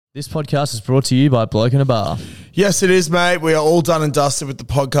This podcast is brought to you by Bloke in a Bar. Yes, it is, mate. We are all done and dusted with the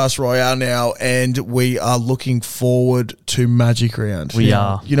podcast Royale now, and we are looking forward to Magic Round. We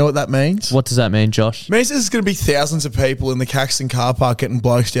are. You know what that means? What does that mean, Josh? It means there's going to be thousands of people in the Caxton car park getting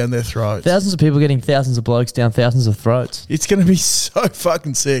blokes down their throats. Thousands of people getting thousands of blokes down thousands of throats. It's going to be so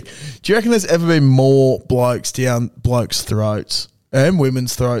fucking sick. Do you reckon there's ever been more blokes down blokes' throats? And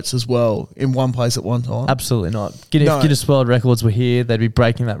women's throats as well in one place at one time? Absolutely not. If Guinness World Records were here, they'd be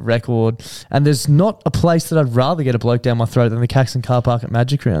breaking that record. And there's not a place that I'd rather get a bloke down my throat than the Caxton car park at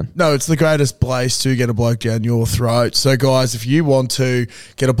Magic Round. No, it's the greatest place to get a bloke down your throat. So, guys, if you want to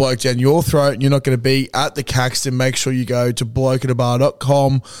get a bloke down your throat and you're not going to be at the Caxton, make sure you go to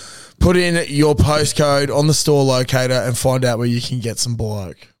blokeinabar.com, put in your postcode on the store locator and find out where you can get some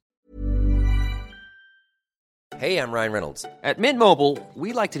bloke. Hey, I'm Ryan Reynolds. At Mint Mobile,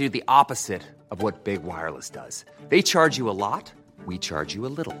 we like to do the opposite of what Big Wireless does. They charge you a lot, we charge you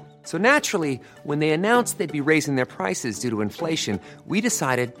a little. So naturally, when they announced they'd be raising their prices due to inflation, we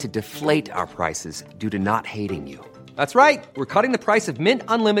decided to deflate our prices due to not hating you. That's right. We're cutting the price of Mint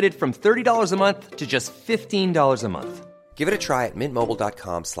Unlimited from $30 a month to just $15 a month. Give it a try at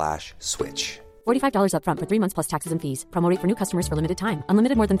mintmobile.com/switch. $45 up front for 3 months plus taxes and fees. Promo rate for new customers for limited time.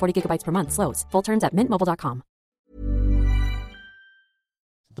 Unlimited more than 40 gigabytes per month. Slows full terms at mintmobile.com.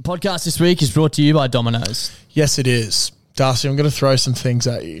 The podcast this week is brought to you by Domino's. Yes, it is. Darcy, I'm going to throw some things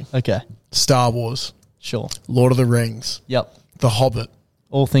at you. Okay. Star Wars. Sure. Lord of the Rings. Yep. The Hobbit.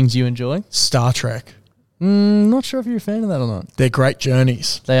 All things you enjoy. Star Trek. Not sure if you're a fan of that or not. They're great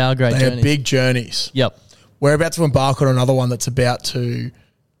journeys. They are great journeys. They are big journeys. Yep. We're about to embark on another one that's about to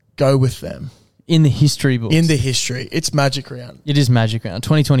go with them. In the history books. In the history. It's Magic Round. It is Magic Round,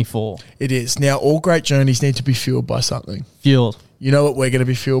 2024. It is. Now, all great journeys need to be fueled by something. Fueled. You know what we're going to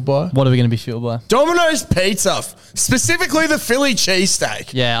be fueled by? What are we going to be fueled by? Domino's Pizza, specifically the Philly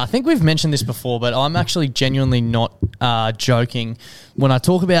cheesesteak. Yeah, I think we've mentioned this before, but I'm actually genuinely not joking. When I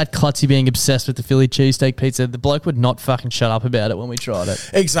talk about Klutzy being obsessed with the Philly cheesesteak pizza, the bloke would not fucking shut up about it when we tried it.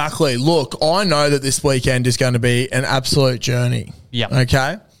 Exactly. Look, I know that this weekend is going to be an absolute journey. Yeah.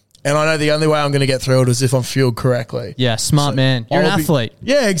 Okay? And I know the only way I'm going to get through it is if I'm fueled correctly. Yeah, smart man. You're an athlete.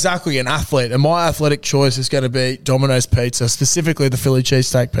 Yeah, exactly, an athlete. And my athletic choice is going to be Domino's Pizza, specifically the Philly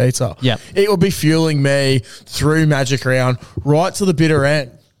cheesesteak pizza. Yeah. It will be fueling me through Magic Round right to the bitter end.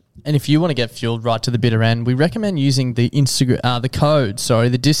 And if you want to get fueled right to the bitter end, we recommend using the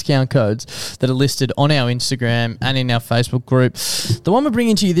the discount codes that are listed on our Instagram and in our Facebook group. The one we're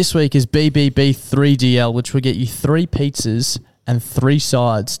bringing to you this week is BBB3DL, which will get you 3 pizzas and 3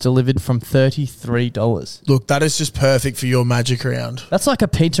 sides delivered from $33. Look, that is just perfect for your Magic Round. That's like a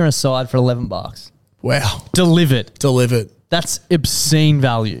pizza and a side for $11. Wow. Delivered. That's obscene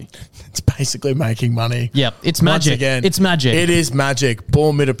value. It's basically making money. Yep, it's magic. Once again, it's magic. It is magic.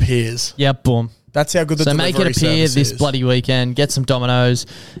 Boom, it appears. Yep, boom. That's how good the delivery So make it appear service this is. bloody weekend. Get some Domino's.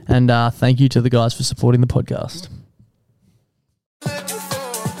 And thank you to the guys for supporting the podcast.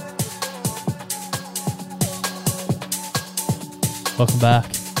 Welcome back.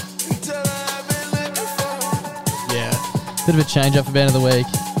 Yeah. Bit of a change up for Band of the Week.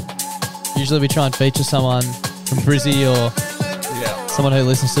 Usually we try and feature someone from Brizzy or someone who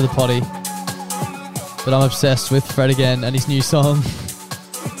listens to the potty. But I'm obsessed with Fred again and his new song.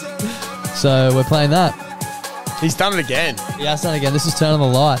 So we're playing that. He's done it again. He has done it again. This is Turn on the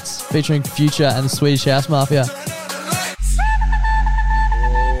Lights, featuring Future and the Swedish House Mafia.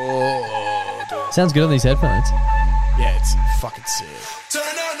 Oh, dude. Sounds good on these headphones. Yeah, it's fucking sick. Turn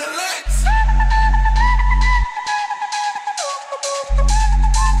on the lights.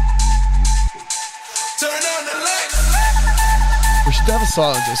 Turn on the lights. We should have a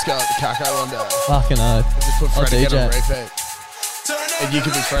silent disco at the Caco one day. Fucking oath. Just put Fred again DJ. on repeat. Turn on And you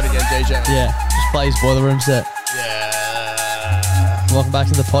could be Fred again, DJ. Yeah, just play his Boiler Room set. Yeah. Welcome back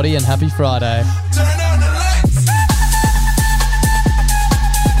to the potty and happy Friday. Turn on the lights.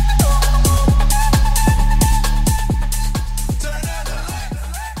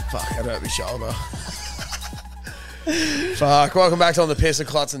 Fuck, I hurt my shoulder. Fuck, welcome back to On the Piss and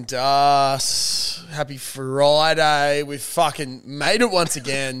Klutz and Dust. Happy Friday. We've fucking made it once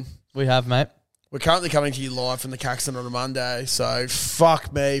again. We have, mate. We're currently coming to you live from the Caxton on a Monday, so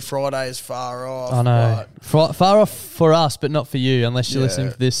fuck me, Friday is far off. I know. Far off for us, but not for you, unless you're Yeah.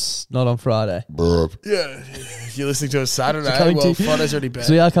 listening to this not on Friday. Yeah, if you're listening to us Saturday, coming well, to- Friday's already been.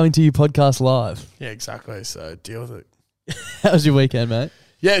 So we are coming to you podcast live. Yeah, exactly, so deal with it. How was your weekend, mate?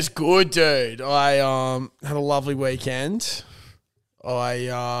 Yeah, it's good, dude. I had a lovely weekend. What did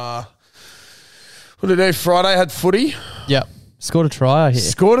I do? Friday I had footy. Yep. Scored a try, I hear.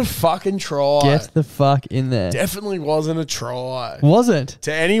 Scored a fucking try. Get the fuck in there. Definitely wasn't a try. Wasn't.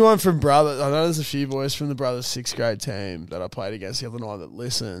 To anyone from Brothers, I know there's a few boys from the Brothers 6th grade team that I played against the other night that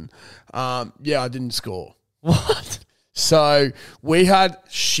listen. Yeah, I didn't score. What? So we had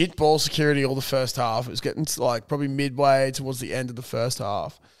shit ball security all the first half. It was getting to like probably midway towards the end of the first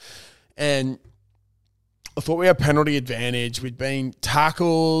half. And I thought we had penalty advantage. We'd been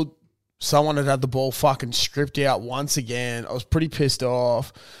tackled. Someone had the ball fucking stripped out once again. I was pretty pissed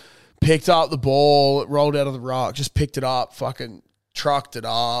off. Picked up the ball. It rolled out of the ruck. Just picked it up. Fucking trucked it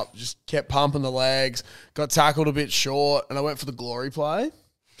up. Just kept pumping the legs. Got tackled a bit short. And I went for the glory play.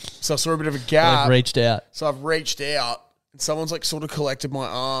 So I saw a bit of a gap. I've reached out. So I've reached out. And someone's like sort of collected my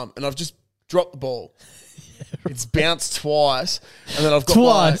arm. And I've just dropped the ball. It's bounced twice. And then I've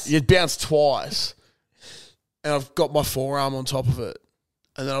got it bounced twice. And I've got my forearm on top of it.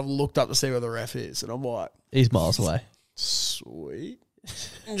 And then I've looked up to see where the ref is. And I'm like, He's miles away. sweet.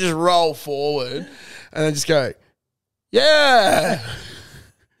 And just roll forward. And then just go, yeah.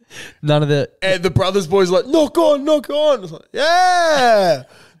 None of the... And the Brothers boys are like, knock on. I was like, yeah.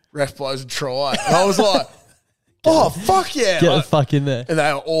 Ref blows a try. And I was like, oh, fuck yeah. Get the fuck in there. And they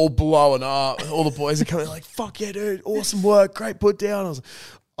are all blowing up. All the boys are coming like, fuck yeah, dude. Awesome work. Great put down. I was like,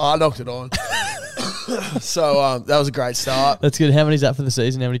 I knocked it on. So that was a great start. That's good. How many's that for the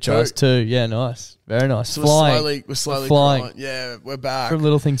season? How many tries? 2. Yeah, nice. Very nice. So Flying. we're slowly Flying. growing. Yeah, we're back. From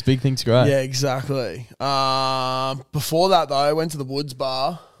little things, big things, great. Yeah, exactly. Before that, though, I went to the Woods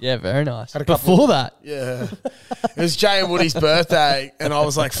Bar. Yeah, very nice. Had a couple- Before that, Yeah. It was Jay and Woody's birthday, and I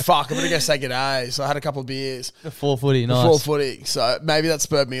was like, fuck, I'm going to go say g'day. So I had a couple of beers before footy, nice. before footy. So maybe that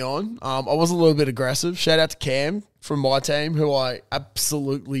spurred me on. I was a little bit aggressive. Shout out to Cam from my team, who I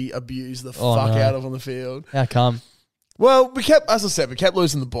absolutely abused the fuck out of on the field. How come? Well, we kept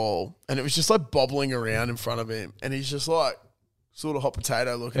losing the ball, and it was just like bobbling around in front of him, and he's just like sort of hot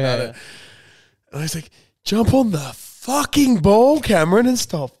potato looking at it. And I was like, jump on the fucking ball, Cameron, and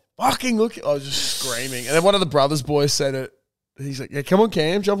stop fucking looking. I was just screaming. And then one of the Brothers boys said it. He's like, yeah, come on,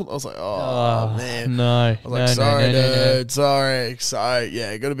 Cam, jump on. I was like, oh man. No. I was like, sorry, no. dude, sorry. So,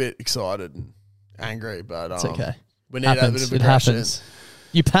 yeah, got a bit excited and angry, but It's okay. we need a bit of It aggression. happens.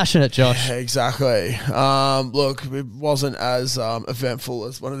 You're passionate, Josh. Yeah, exactly. Look, it wasn't as eventful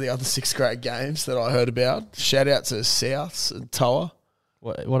as one of the other 6th grade games that I heard about. Shout out to Souths and Toa.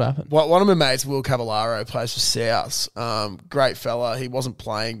 What happened? One of my mates, Will Cavallaro, plays for Souths. Great fella. He wasn't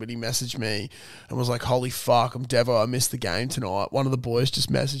playing, but he messaged me and was like, holy fuck, I'm Devo. I missed the game tonight. One of the boys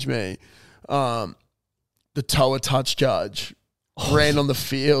just messaged me. The Toa touch judge ran on the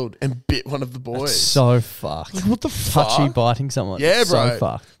field and bit one of the boys. That's so fucked. Like, what the fuck? Touchy biting someone. Yeah, So bro.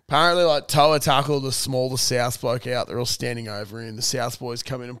 fucked. Apparently, like, Toa tackled the smallest South bloke out. They're all standing over him. The South boys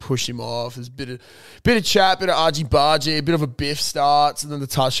come in and push him off. There's a bit of chat, bit of argy-bargy, a bit of a biff starts, and then the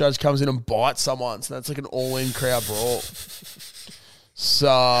touch judge comes in and bites someone. So that's like an all-in crowd brawl. So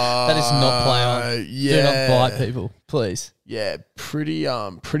That is not play on. Yeah, Do not bite people, please. Yeah, pretty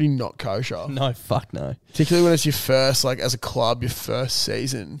not kosher. No, fuck no. Particularly when it's your first, like, as a club, your first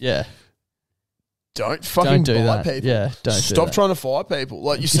season. Yeah. Don't fucking do bite that. people. Yeah, don't do Stop that. trying to fight people.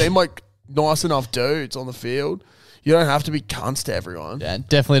 Like, you seem like nice enough dudes on the field. You don't have to be cunts to everyone. Yeah,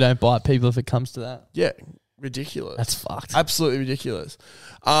 definitely don't bite people if it comes to that. Yeah, ridiculous. That's fucked. Absolutely ridiculous.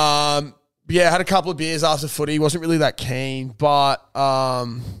 Yeah, had a couple of beers after footy. Wasn't really that keen, but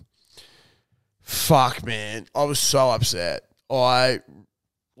fuck, man, I was so upset. I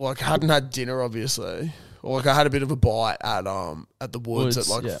hadn't had dinner, obviously. Or like I had a bit of a bite at the Woods at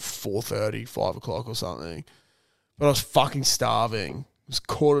like 4:30, 5 o'clock or something. But I was fucking starving. It was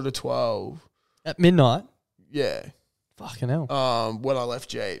 11:45. At midnight? Yeah. Fucking hell. When I left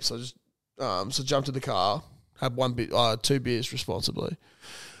Jeep. So I just jumped in the car, had 2 beers responsibly.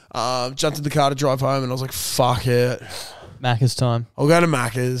 Jumped in the car to drive home and I was like, fuck it. Macca's time. I'll go to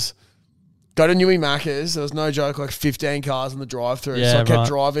Macca's. Go to Newey Macca's. There was no joke, like 15 cars in the drive-through. Yeah, so I kept right.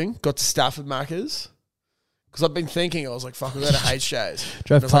 driving. Got to Stafford Macca's. Because I've been thinking, I was like, fuck, we'll go to HJ's.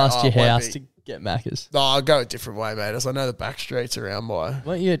 Drove And I was like, past oh, your it won't house be. to get Macca's. No, I'll go a different way, mate. As I know the back streets around by.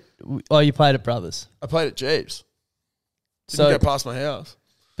 Weren't you? You played at Brothers. I played at Jeeps. Didn't So, go past my house.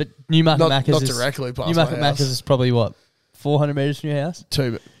 but Newmarket Not Macca's is directly past Newmarket my house. Macca's is probably what 400 meters from your house.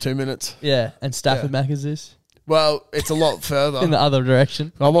 2 minutes. Yeah, and Stafford Macca's is Well, it's a lot further. in the other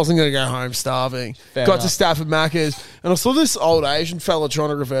direction. I wasn't going to go home starving. Fair Got enough. to Stafford Macca's and I saw this old Asian fella trying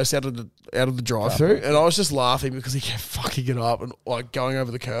to reverse out of the drive-through, and I was just laughing because he kept fucking it up and like going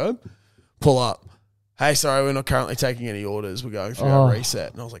over the curb. Pull up. Hey, sorry, we're not currently taking any orders. We're going through our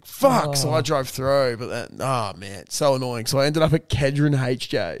reset. And I was like, fuck. So I drove through, but then, man, so annoying. So I ended up at Kedron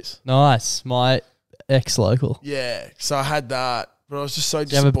HJ's. Nice. My ex-local. Yeah, so I had that, but I was just so Do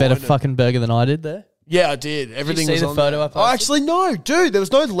you have a disappointed. better fucking burger than I did there? Yeah, I did. Everything see was the on photo there. I posted? Oh, actually, no, dude. There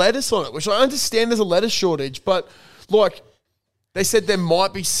was no lettuce on it, which I understand there's a lettuce shortage, but like they said there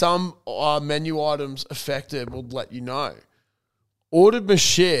might be some menu items affected. We'll let you know. Ordered my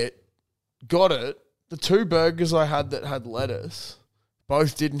shit, got it. The 2 burgers I had that had lettuce,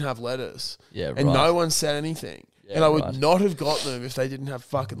 both didn't have lettuce. Yeah, And right. no one said anything. Yeah, and I would right. not have got them if they didn't have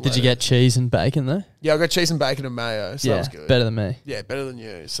fucking lettuce. Did you get cheese and bacon though? Yeah, I got cheese and bacon and mayo, so that was good. better than me. Yeah, better than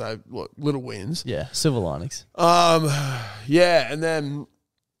you. So, look, little wins. Yeah, silver linings. Yeah, and then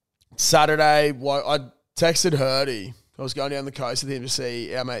Saturday, I texted Hurdy. I was going down the coast with him to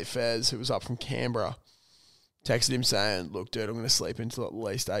see our mate Fez, who was up from Canberra. Texted him saying, look, dude, I'm going to sleep until at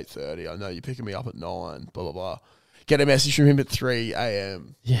least 8:30. I know you're picking me up at 9, blah, blah, blah. Get a message from him at 3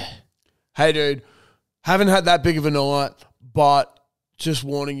 a.m. Yeah. Hey, dude, haven't had that big of a night, but just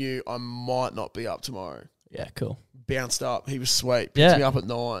warning you, I might not be up tomorrow. Yeah, cool. Bounced up. He was sweet. Picked Yeah. me up at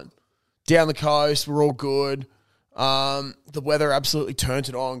 9. Down the coast, we're all good. The weather absolutely turned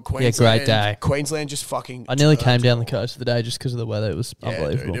it on. Queensland, great day. Queensland just fucking. I nearly turned came down it the coast for the day just because of the weather. It was on. Yeah,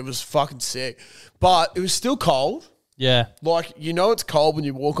 unbelievable. dude, it was fucking sick. But it was still cold. Yeah. Like, you know it's cold when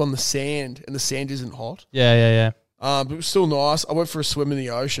you walk on the sand and the sand isn't hot. Yeah. But it was still nice. I went for a swim in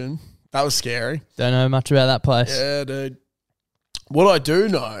the ocean. That was scary. Don't know much about that place. Yeah, dude. What I do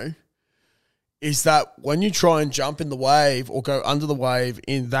know is that when you try and jump in the wave or go under the wave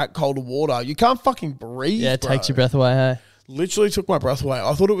in that cold of water, you can't fucking breathe. Yeah, it bro. takes your breath away, hey? Literally took my breath away.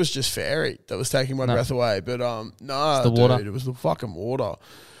 I thought it was just fairy that was taking my breath away, but no, the water. dude, it was the fucking water.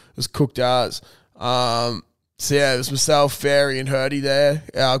 It was cooked as. So yeah, it was myself, Fairy, and Hurdy there.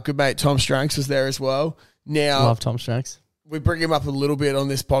 Our good mate Tom Stranks was there as well. Now Love Tom Stranks. we bring him up a little bit on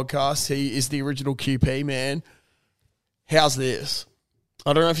this podcast. He is the original QP man. How's this?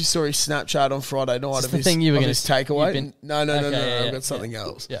 I don't know if you saw his Snapchat on Friday night Is this of the his, thing you were of gonna- his takeaway. you've been- No. Okay, yeah, I've got something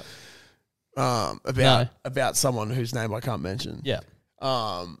else. Yeah. About someone whose name I can't mention. Yeah.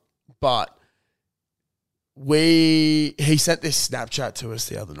 But he sent this Snapchat to us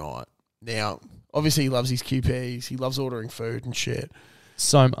the other night. Now, obviously, he loves his QPs. He loves ordering food and shit.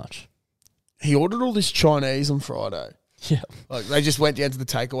 So much. He ordered all this Chinese on Friday. Yeah. Like, they just went down to the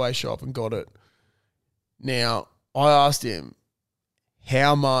takeaway shop and got it. Now, I asked him,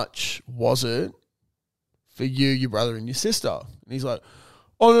 how much was it for you, your brother, and your sister? And he's like,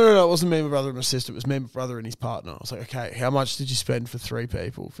 oh, no, it wasn't me, my brother, and my sister. It was me, my brother, and his partner. I was like, okay, how much did you spend for 3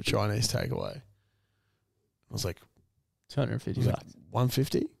 people for Chinese takeaway? I was like, 250 was like bucks.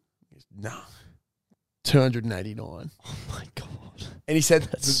 150? No. 289. Oh my God. And he said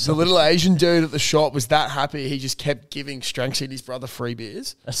the little Asian dude at the shop was that happy he just kept giving Stranksy and his brother free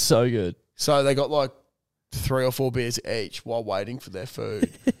beers. That's so good. So they got like 3 or 4 beers each while waiting for their food.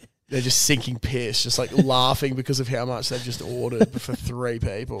 They're just sinking piss, just like laughing because of how much they've just ordered for 3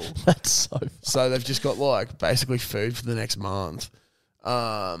 people. That's so fun. So they've just got like basically food for the next month.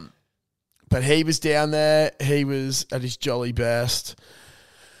 But he was down there. He was at his jolly best.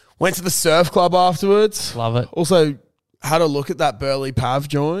 Went to the surf club afterwards. Love it. Also had a look at that Burley Pav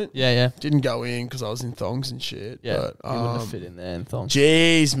joint. Yeah. Didn't go in because I was in thongs and shit. Yeah. But, You wouldn't have fit in there in thongs.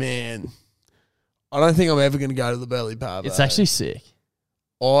 jeez, man. I don't think I'm ever going to go to the Burley Pav. It's eh? actually sick.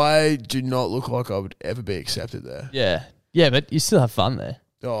 I do not look like I would ever be accepted there. Yeah. Yeah, but you still have fun there.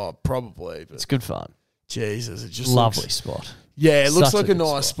 Oh, probably. But It's good fun. Jesus, it just Lovely looks, spot. yeah, it looks Such like a a good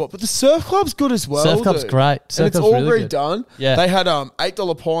nice spot. spot. But the surf club's good as well. Surf club's dude. great. And Surf it's club's all really good. redone. Yeah. They had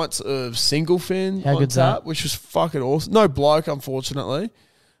 $8 pints of single fin How on good's tap, that? which was fucking awesome. No bloke, unfortunately.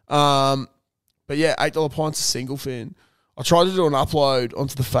 But yeah, $8 pints of single fin. I tried to do an upload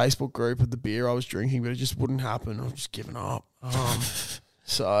onto the Facebook group of the beer I was drinking, but it just wouldn't happen. I've just given up.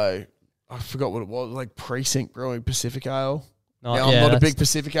 So I forgot what it was, like Precinct Brewing Pacific Ale. No, Now, I'm yeah, not a that's- big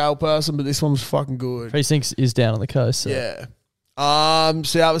Pacific Ale person, but this one was fucking good. Precincts is down on the coast. So. Yeah.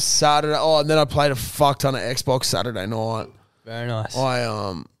 So that was Saturday. Oh, and then I played a fuck ton of Xbox Saturday night. Very nice.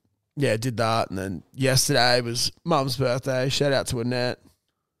 I did that, and then yesterday was Mum's birthday. Shout out to Annette,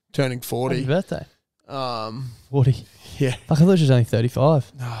 turning Happy 40. birthday. 40. Yeah, Fuck, I thought she was only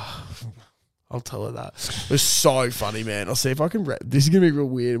 35. I'll tell her that. It was so funny, man. I'll see if I can. This is gonna be real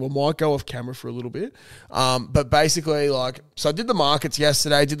weird. We might go off camera for a little bit, but basically, like, so I did the markets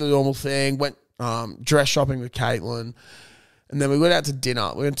yesterday. Did the normal thing. Went dress shopping with Caitlin. And then we went out to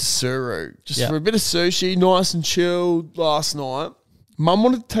dinner. We went to Suru just for a bit of sushi, nice and chilled last night. Mum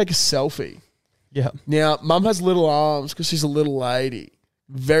wanted to take a selfie. Yeah. Now, Mum has little arms because she's a little lady.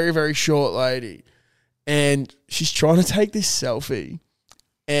 Very, very short lady. And she's trying to take this selfie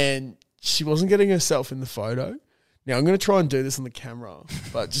and she wasn't getting herself in the photo. Now, I'm going to try and do this on the camera,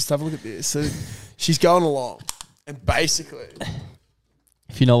 but just have a look at this. So she's going along, and basically...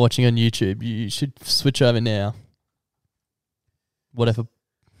 If you're not watching on YouTube, you should switch over now. Whatever.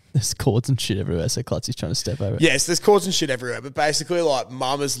 There's cords and shit everywhere, so Clutzy's trying to step over it. Yes, there's cords and shit everywhere, but basically, like,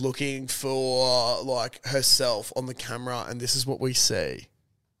 Mum is looking for, like, herself on the camera, and this is what we see.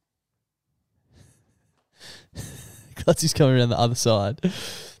 Clutzy's coming around the other side.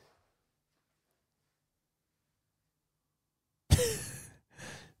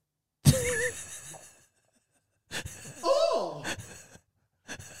 Oh!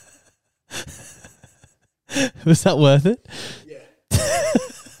 Was that worth it? Yeah.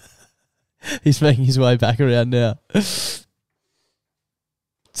 He's making his way back around now.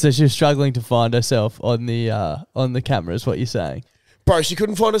 So she was struggling to find herself on the camera, is what you're saying? Bro, she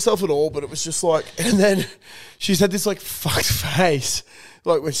couldn't find herself at all, but it was just like, and then she's had this like fucked face,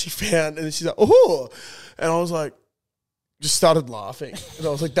 like when she found, and then she's like, oh, and I was like, just started laughing, and I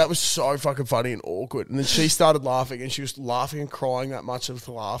was like, that was so fucking funny and awkward, and then she started laughing, and she was laughing and crying that much of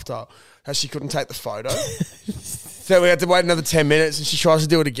the laughter, how she couldn't take the photo. So we had to wait another 10 minutes, and she tries to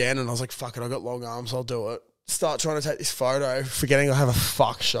do it again, and I was like, fuck it, I got long arms, I'll do it. Start trying to take this photo, forgetting I have a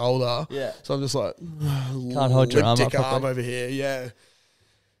fuck shoulder. Yeah. So I'm just like, Can't hold your arm up dick arm properly. over here. Yeah. It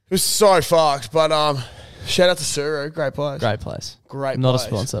was so fucked. But shout out to Suru. Great place. Great place. Great Not place. a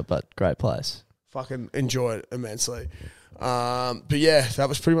sponsor, but great place. Fucking enjoyed it immensely. But yeah, that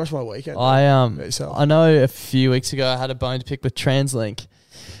was pretty much my weekend. I yourself? I know a few weeks ago I had a bone to pick with TransLink,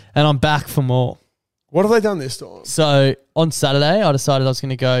 and I'm back for more. What have they done this time? So on Saturday, I decided I was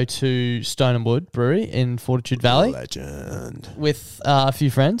going to go to Stone and Wood Brewery in Fortitude Valley Legend. with a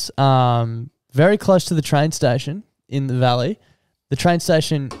few friends. Very close to the train station in the valley. The train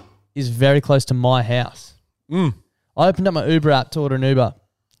station is very close to my house. I opened up my Uber app to order an Uber.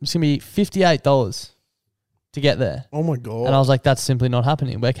 It's going to be $58 to get there. Oh my God. And I was like, that's simply not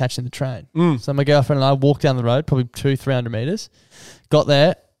happening. We're catching the train. So my girlfriend and I walked down the road, probably 200-300 meters. Got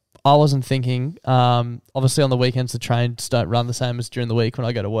there. I wasn't thinking, obviously on the weekends, the trains don't run the same as during the week when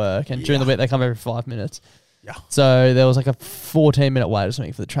I go to work. And during the week, they come every 5 minutes. Yeah. So there was like a 14-minute wait or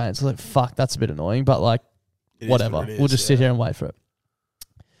something for the train. So I was like, fuck, that's a bit annoying. But like, It is whatever. what it We'll is, just sit here and wait for it.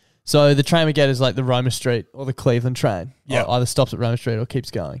 So the train we get is like the Roma Street or the Cleveland train. Yeah. Either stops at Roma Street or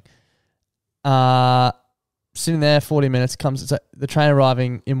keeps going. Sitting there 40 minutes, it's like the train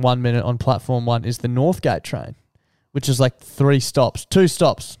arriving in 1 minute on platform 1 is the Northgate train, which is like 2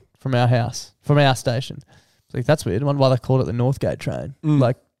 stops from our house, from our station. It's like, that's weird. I wonder why they called it the Northgate train.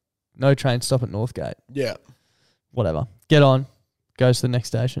 Like, no train stop at Northgate. Yeah. Whatever. Get on, goes to the next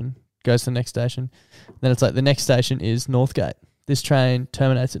station, goes to the next station. Then it's like the next station is Northgate. This train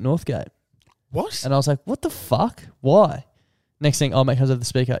terminates at Northgate. What? And I was like, what the fuck? Why? Next thing, mate comes over the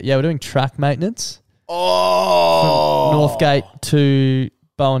speaker. Yeah, we're doing track maintenance. Oh. Northgate to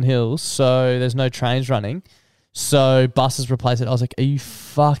Bowen Hills, so there's no trains running. So buses replace it. I was like, are you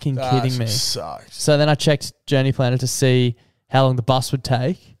fucking kidding me? Sucks. So then I checked Journey Planner to see how long the bus would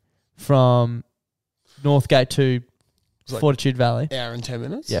take from Northgate to like Fortitude Valley. Hour and 10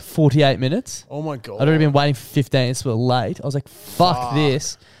 minutes? Yeah, 48 minutes. Oh my God. I'd already been waiting for 15 minutes, we were late. I was like, fuck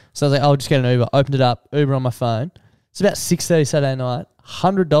this. So I was like, I'll just get an Uber. Opened it up, Uber on my phone. It's about 6:30 Saturday night,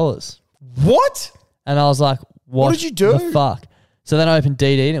 $100. What? And I was like, what did you do? the fuck? So then I opened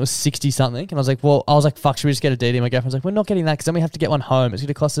DD and it was 60 something. And I was like, fuck, should we just get a DD? My girlfriend's like, we're not getting that because then we have to get one home. It's going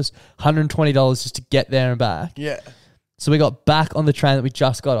to cost us $120 just to get there and back. Yeah. So we got back on the train that we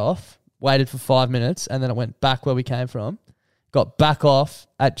just got off, waited for 5 minutes, and then it went back where we came from. Got back off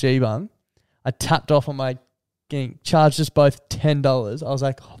at Geebung. I tapped off on my getting charged us both $10. I was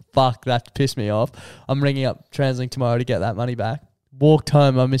like, oh, fuck, that pissed me off. I'm ringing up TransLink tomorrow to get that money back. Walked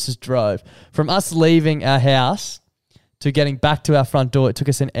home, my missus drove. From us leaving our house to getting back to our front door, it took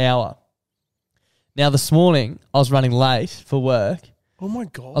us an hour. Now, this morning, I was running late for work. Oh my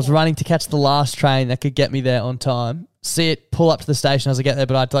God. I was running to catch the last train that could get me there on time. See it pull up to the station as I get there,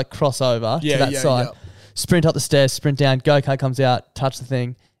 but I had to like cross over to that side. Yeah. Sprint up the stairs, sprint down, go-kart comes out, touch the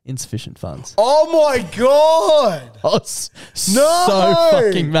thing, insufficient funds. Oh my God. I was No! so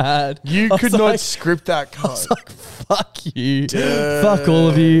fucking mad. You I was could not like- script that I code. was like, fuck you. Fuck all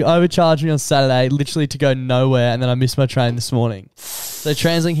of you. Overcharged me on Saturday, literally to go nowhere, and then I missed my train this morning. So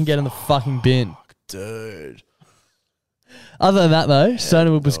TransLink can get in the fucking bin. Dude. Other than that, though,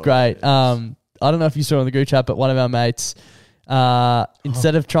 Stonewood was great. I don't know if you saw on the group chat, but one of our mates,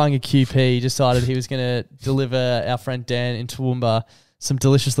 instead of trying a QP, decided he was going to deliver our friend Dan in Toowoomba some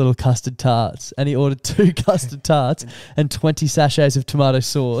delicious little custard tarts. And he ordered 2 custard tarts and 20 sachets of tomato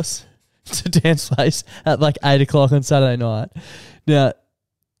sauce to Dan's place at like 8 o'clock on Saturday night. Now,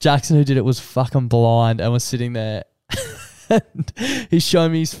 Jackson, who did it, was fucking blind and was sitting there And he's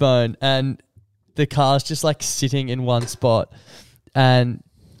showing me his phone, and the car's just like sitting in one spot. And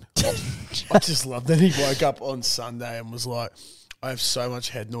I just love that he woke up on Sunday and was like, I have so much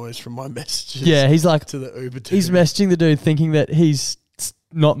head noise from my messages. yeah, he's like, to the Uber. he's messaging the dude thinking that he's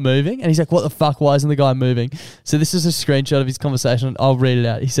not moving, and he's like, what the fuck, why isn't the guy moving? So this is a screenshot of his conversation. I'll read it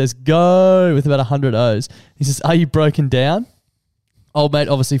out. He says, go, with about 100 O's. He says, are you broken down? Old mate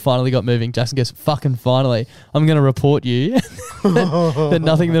obviously finally got moving. Jackson goes, fucking finally, I'm going to report you. Then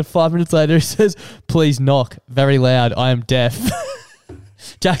nothing. Then 5 minutes later, he says, please knock, very loud, I am deaf.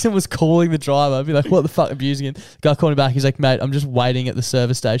 Jackson was calling the driver. I'd be like, what the fuck, abusing him. The guy called him back. He's like, mate, I'm just waiting at the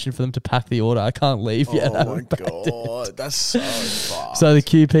service station for them to pack the order. I can't leave yet. Oh my God. That's so fast. So the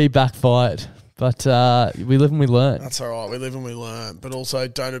QP backfired. But we live and we learn. That's all right. We live and we learn. But also,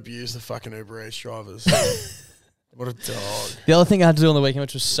 don't abuse the fucking Uber Eats drivers. What a dog. The other thing I had to do on the weekend,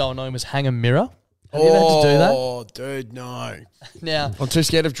 which was so annoying, was hang a mirror. Have you ever had to do that? Oh, dude, no. Now, I'm too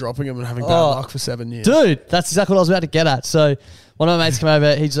scared of dropping them and having bad luck for 7 years. dude, that's exactly what I was about to get at. So one of my mates came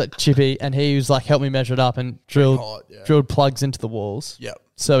over, he's like chippy, and he was like, help me measure it up, and drilled hot, yeah. drilled plugs into the walls. Yep.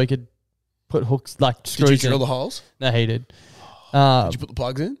 So he could put hooks, like screws Did you drill in. the holes? No, he did. Did you put the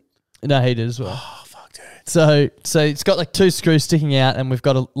plugs in? No, he did as well. Oh, fuck, dude. So it's got like 2 screws sticking out, and we've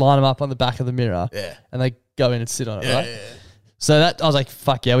got to line them up on the back of the mirror. Yeah. And they go in and sit on it, Yeah, right? yeah. So that I was like,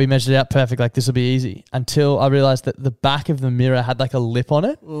 fuck yeah, we measured it out perfect. Like this will be easy. Until I realized that the back of the mirror had like a lip on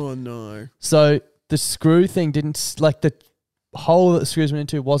it. Oh, no. So the screw thing didn't, like the hole that the screws went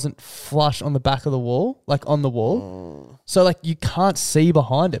into wasn't flush on the back of the wall, like on the wall. So like you can't see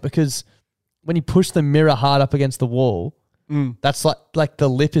behind it because when you push the mirror hard up against the wall, that's like the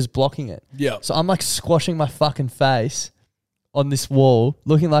lip is blocking it. Yeah. So I'm like squashing my fucking face on this wall, kept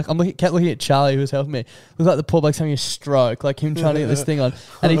looking at Charlie, who was helping me. Looked like the poor bloke's having a stroke, like him trying to get this thing on.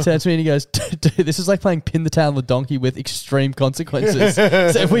 And he turns to me and he goes, dude, this is like playing pin the tail on the donkey with extreme consequences. So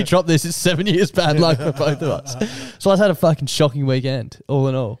if we drop this, it's 7 years bad luck for both of us. So I had a fucking shocking weekend, all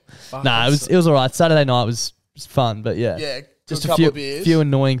in all. It was all right. Saturday night was fun, but yeah. Yeah, Just a a couple few, of beers. few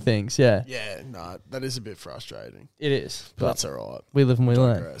annoying things, yeah. Yeah, no, that is a bit frustrating. It is. But that's all right. We live and we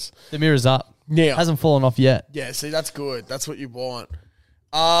learn. Digress. The mirror's up. Yeah. Hasn't fallen off yet. Yeah, see, that's good. That's what you want.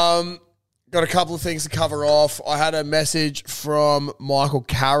 Got a couple of things to cover off. I had a message from Michael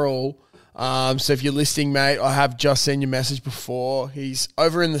Carroll. So if you're listening, mate, I have just seen your message before. He's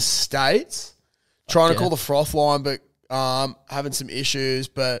over in the States trying to call the froth line, but having some issues.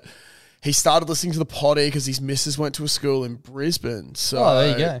 But he started listening to the potty because his missus went to a school in Brisbane. So Oh,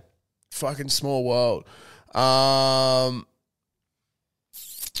 there you go. fucking small world.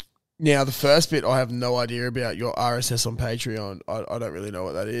 Now, the first bit, I have no idea about your RSS on Patreon. I don't really know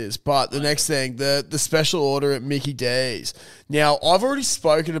what that is. But the next thing, the special order at Mickey D's. Now, I've already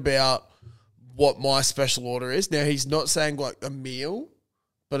spoken about what my special order is. Now, he's not saying like a meal,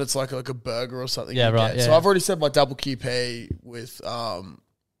 but it's like a burger or something. Yeah, you right, get. yeah. So I've already said my double QP with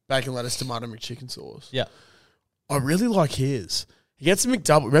bacon, lettuce, tomato, McChicken sauce. Yeah. I really like his. He gets a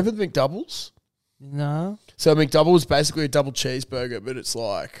McDouble. Remember the McDoubles? No. So a McDouble is basically a double cheeseburger, but it's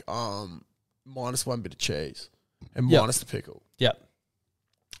like minus one bit of cheese and Yep. minus the pickle. Yep.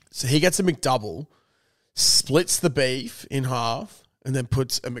 So he gets a McDouble, splits the beef in half, and then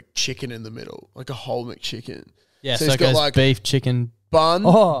puts a McChicken in the middle, like a whole McChicken. Yeah, So so, he's it got goes like- beef, chicken, Bun,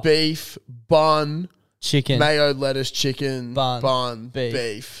 Oh. beef, bun, chicken. mayo, lettuce, chicken, Bun, beef,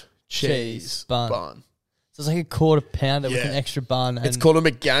 beef, cheese, cheese, bun. bun. So it's like a quarter pounder with Yeah. an extra bun. And It's called a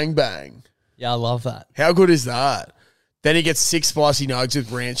McGangbang. yeah, I love that. How good is that? Then he gets 6 spicy nugs with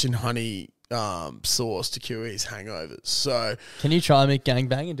ranch and honey sauce to cure his hangovers. So Can you try make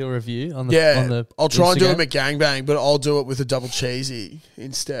gangbang and do a review on the yeah, on the I'll try and do a Instagram? McGangbang, but I'll do it with a double cheesy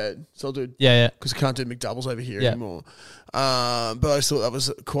instead. So I'll do Yeah, because I can't do McDoubles over here Yeah. anymore. But I just thought that was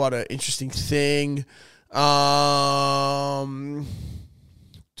quite an interesting thing.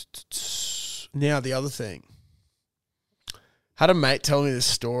 Now the other thing. Had a mate tell me this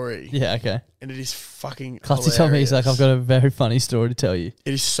story, yeah. Okay. and it is fucking Clutzy told me he's like, I've got a very funny story to tell you.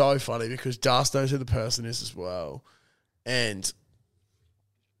 It is so funny because Das knows who the person is as well. And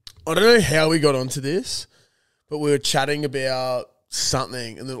I don't know how we got onto this, but we were chatting about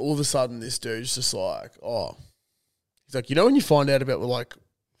something, and then all of a sudden this dude's just like, oh. He's like, you know when you find out about, like,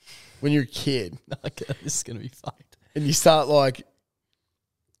 when you're a kid Okay, this is gonna be fucked. and you start, like,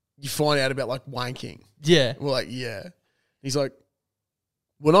 you find out about, like, wanking. Yeah. We're like, yeah. He's like,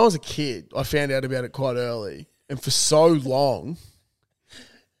 when I was a kid, I found out about it quite early. And for so long,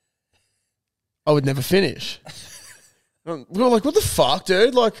 I would never finish. We were like, what the fuck,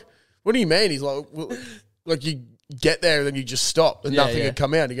 dude? Like, what do you mean? He's like, well, like you get there and then you just stop and Yeah, nothing yeah. would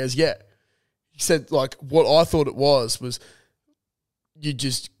come out. And he goes, yeah. He said, like, what I thought it was you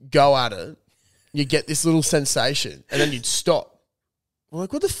just go at it, you get this little sensation, and then you'd stop. We're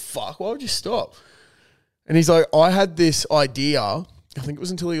like, what the fuck? Why would you stop? And he's like, I had this idea, I think it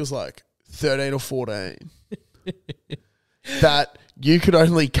was until he was like 13 or 14, that you could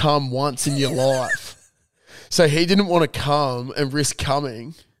only come once in your life. So he didn't want to come and risk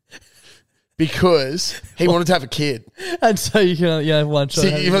coming because he wanted to have a kid. And so you can only have one shot. So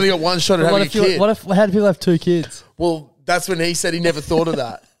you've only got one shot at having a kid. How do people have 2 kids? Well, that's when he said he never thought of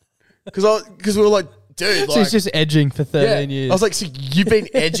that. Because we were like, dude, like, So he's just edging for 13 years. I was like, so you've been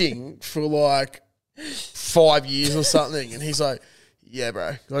edging for like 5 years or something? And he's like, yeah,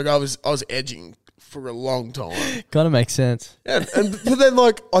 bro. Like I was edging for a long time. Kind of makes sense. Yeah, but then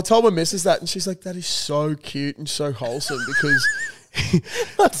like I told my missus that, and she's like, that is so cute and so wholesome because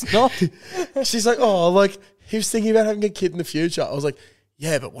That's not. she's like, oh, like he was thinking about having a kid in the future. I was like,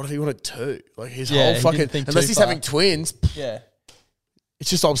 yeah, but what if he wanted 2? Like his Yeah, whole he fucking didn't think unless too he's far. having twins, Yeah. it's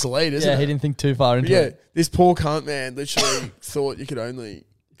just obsolete, isn't Yeah, it? he didn't think too far into Yeah, it. this poor cunt man literally thought you could only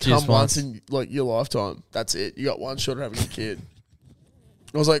Just come once once. in like your lifetime. That's it. You got one shot at having a kid.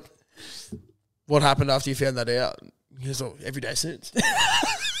 I was like, what happened after you found that out? He was like, every day since.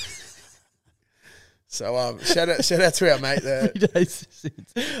 So shout out to our mate there. 3 days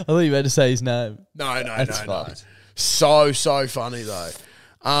since. I thought you were about to say his name. No. That's fucked. So funny though.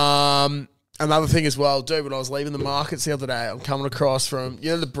 Another thing as well, dude, when I was leaving the markets the other day, I'm coming across from,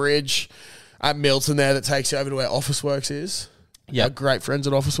 the bridge at Milton there that takes you over to where Officeworks is. Yep. Our great friends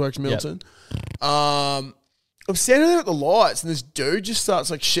at Officeworks Milton. I'm standing there at the lights and this dude just starts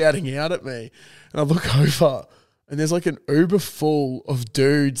like shouting out at me. And I look over and there's like an Uber full of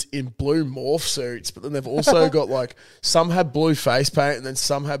dudes in blue morph suits, but then they've also got like, some had blue face paint and then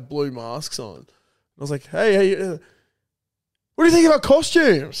some had blue masks on. I was like, hey, what do you think about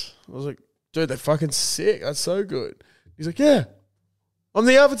costumes? I was like, dude, they're fucking sick. That's so good. He's like, yeah, I'm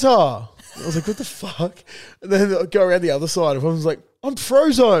the Avatar. I was like, what the fuck? And then I go around the other side. Everyone's like, I'm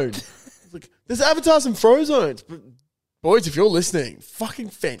Frozone. I was like, there's Avatars and Frozones. But boys, if you're listening, fucking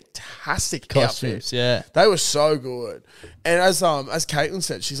fantastic Costumes, outfits. yeah. They were so good. And as Caitlin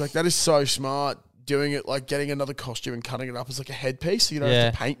said, she's like, that is so smart doing it, like getting another costume and cutting it up as like a headpiece so you don't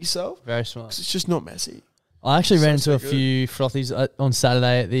have to paint yourself. Very smart. 'Cause it's just not messy. I actually ran into so a good. few frothies on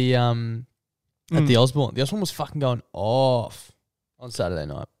Saturday at the Osborne. The Osborne was fucking going off on Saturday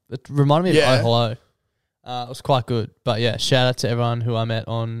night. It reminded me of Yeah. Oh Hello. It was quite good. But yeah, shout out to everyone who I met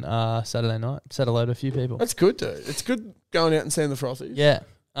on Saturday night. Said hello to a few people. That's good, dude. It's good going out and seeing the frothies. Yeah.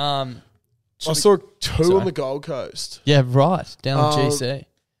 I saw 2 Sorry. on the Gold Coast. Yeah, right. Down on GC.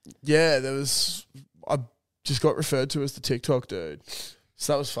 Yeah, I just got referred to as the TikTok dude.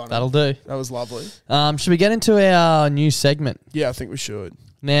 So that was funny. That'll do. That was lovely. Should we get into our new segment? Yeah, I think we should.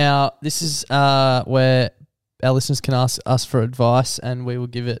 Now, this is where our listeners can ask us for advice and we will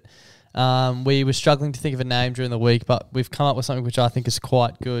give it. We were struggling to think of a name during the week, but we've come up with something which I think is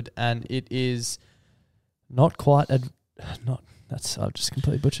quite good, and it is not quite I've just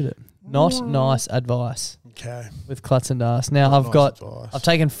completely butchered it. Not nice advice Okay. with Klutz and Das. Now Not nice advice. I've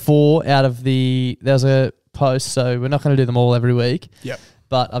taken 4 out of there's a post, so we're not going to do them all every week. Yep.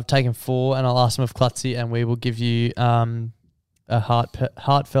 But I've taken 4 and I'll ask them of Klutzy and we will give you a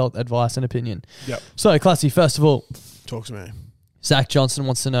heartfelt advice and opinion. Yep. So Klutzy, first of all, Talk to me. Zach Johnson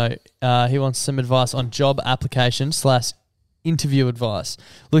wants to know, he wants some advice on job application / interview advice.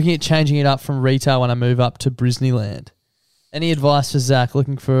 Looking at changing it up from retail when I move up to Brisneyland. Any advice for Zach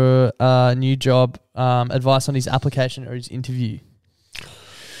looking for a new job, advice on his application or his interview?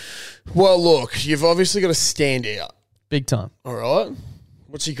 Well, look, you've obviously got to stand out. Big time. All right.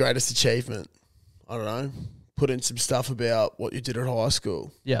 What's your greatest achievement? I don't know. Put in some stuff about what you did at high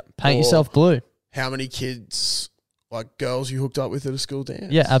school. Yeah. Paint Or yourself blue. How many kids, like girls, you hooked up with at a school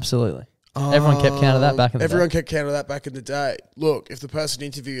dance? Yeah, absolutely. Everyone kept count of that back in the Everyone day. kept count of that back in the day. Look, if the person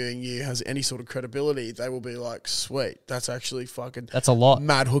interviewing you has any sort of credibility, they will be like, sweet, that's actually fucking That's a lot.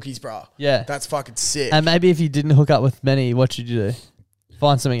 mad hookies, bruh. Yeah. That's fucking sick. And maybe if you didn't hook up with many, what should you do?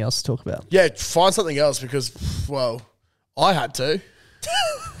 Find something else to talk about. Yeah, find something else because, well, I had to.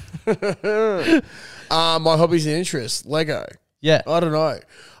 My hobbies and interests, Lego. Yeah. I don't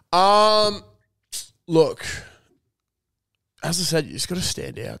know. Look, as I said, you just got to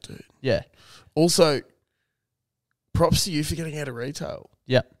stand out, dude. Yeah. Also, props to you for getting out of retail.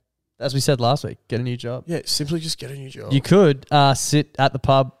 Yeah. As we said last week, get a new job. Yeah, simply just get a new job. You could sit at the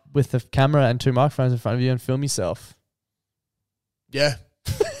pub with the camera and 2 microphones in front of you and film yourself. Yeah.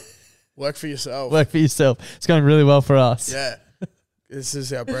 Work for yourself. Work for yourself. It's going really well for us. Yeah. This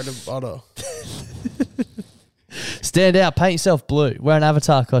is our bread and butter. Stand out. Paint yourself blue. Wear an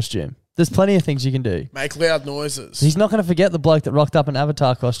avatar costume. There's plenty of things you can do. Make loud noises. He's not going to forget the bloke that rocked up in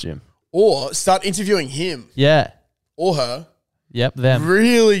Avatar costume. Or start interviewing him Yeah. or her. Yep, them.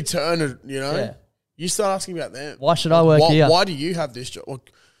 Really turn it, Yeah. You start asking about them. Why should I work here? Why do you have this job?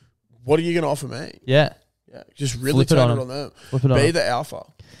 What are you going to offer me? Yeah. Yeah, just really Flip it turn on it them. on them. Flip it on Be them. the alpha.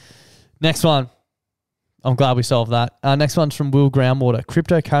 Next one. I'm glad we solved that. Next one's from Will Groundwater.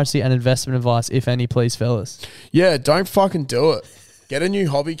 Cryptocurrency and investment advice, if any, please, fellas. Yeah, don't fucking do it. Get a new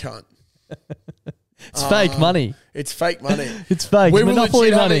hobby, cunt. It's fake money. It's fake money. It's fake. It's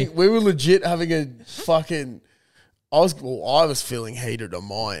monopoly money. We were legit having a fucking. I was feeling heated on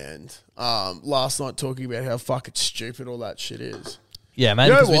my end last night, talking about how fucking stupid all that shit is. Yeah, man,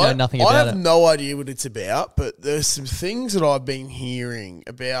 You know because we know what? nothing I about have it. no idea what it's about, but there's some things that I've been hearing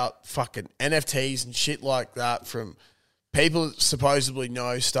about fucking NFTs and shit like that from people that supposedly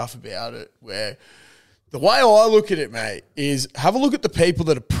know stuff about it, where the way I look at it, mate, is have a look at the people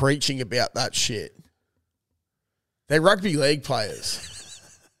that are preaching about that shit. They're rugby league players.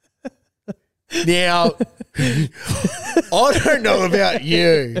 Now, I don't know about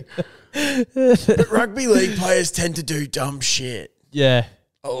you, but rugby league players tend to do dumb shit. Yeah.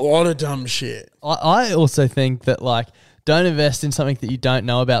 A lot of dumb shit. I also think that, like, don't invest in something that you don't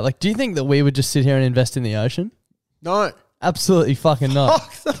know about. Like, do you think that we would just sit here and invest in the ocean? No. Absolutely fucking not.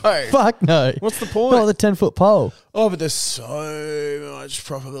 Fuck no. Fuck no. What's the point? Not the 10-foot pole. Oh, but there's so much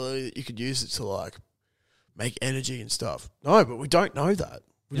probability that you could use it to, like, make energy and stuff. No, but we don't know that.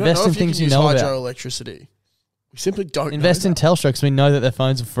 We Invest don't know in if things you you can know use about. hydroelectricity. We simply don't Invest know in that. Telstra because we know that their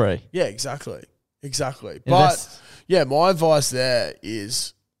phones are free. Yeah, exactly. Exactly. Invest- But, yeah, my advice there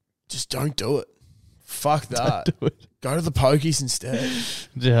is just don't do it. Fuck that. Do it. Go to the pokies instead.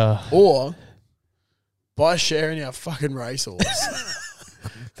 Yeah. Or buy a share in our fucking racehorse.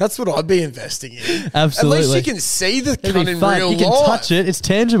 That's what I'd be investing in. Absolutely. At least you can see the It'd cunt be in fun. real You can life. touch it. It's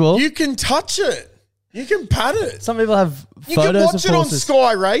tangible. You can touch it. You can pat it. Some people have You can photos watch of it on horses.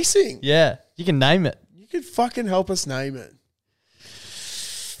 Sky Racing. Yeah. You can name it. You can fucking help us name it.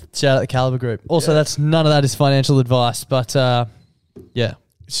 Shout out the Caliber Group. Also, that's none of that is financial advice, but yeah.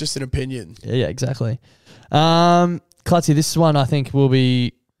 It's just an opinion. Yeah, exactly. Clutzy, this one I think will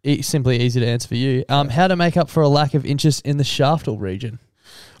be simply easy to answer for you. How to make up for a lack of interest in the Shaftal region?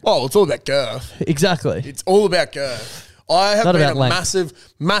 Oh, it's all about girth. Exactly. It's all about girth. I have Not been about a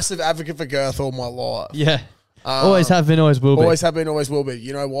length. massive advocate for girth all my life. Yeah. Always have been, always will be. Always have been, always will be.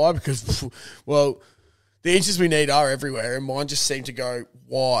 You know why? Because, well, the inches we need are everywhere, and mine just seem to go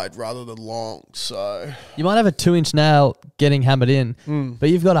wide rather than long. So, You might have a 2-inch nail getting hammered in, Hmm. but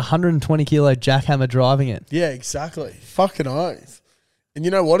you've got a 120 kilo jackhammer driving it. yeah, exactly. Fucking oath. And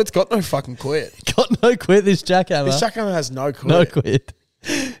you know what? It's got no fucking quit. Got no quit, this jackhammer. This jackhammer has no quit. No quit.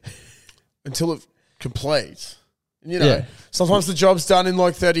 Until it completes. And, you know, Yeah. sometimes the job's done in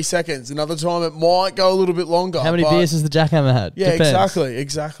like 30 seconds. Another time it might go a little bit longer. How many but- beers has the jackhammer had? Yeah, Depends.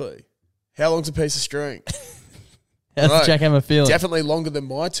 exactly. How long's a piece of string? How's Right. the jackhammer feeling? Definitely longer than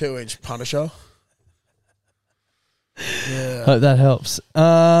my 2-inch Punisher. Yeah. Hope that helps.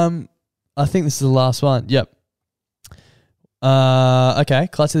 I think this is the last one. Yep. Okay,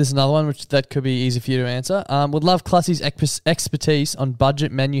 Clutzy, this is another one which that could be easy for you to answer. Would love Clutzy's expertise on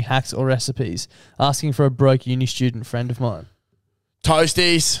budget menu hacks or recipes. Asking for a broke uni student friend of mine.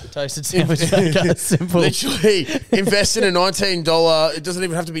 Toasties. Toasted sandwich maker. Simple. Literally, invest in a $19. It doesn't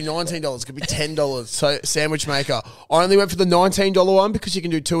even have to be $19. It could be $10. So, sandwich maker. I only went for the $19 one because you can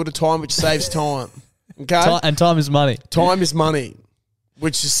do 2 at a time, which saves time. Okay? And time is money. Time is money,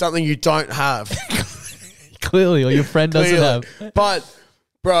 which is something you don't have. Clearly, or your friend doesn't Clearly. have. But,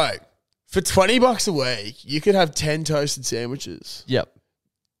 bro, for $20 a week, you could have 10 toasted sandwiches. Yep.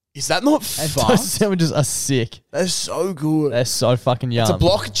 Is that not And fucked? toasted sandwiches are sick. They're so good. They're so fucking yum. It's a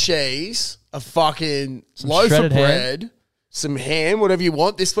block of cheese, a fucking loaf of shredded ham. bread, some ham, whatever you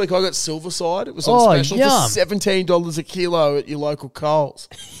want. This week I got Silverside. It was on Oh, special yum. for $17 a kilo at your local Coles.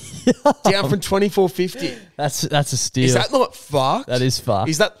 Down from $24.50. That's a steal. Is that not fucked? That is fucked.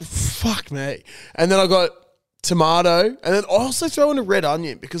 Is that fuck me? And then I got tomato, and then I also throw in a red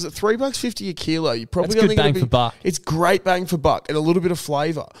onion because at $3.50 a kilo, you probably That's good only gonna bang for buck. It's great bang for buck and a little bit of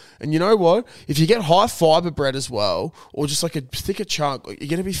flavour. And you know what? If you get high fibre bread as well, or just like a thicker chunk, you're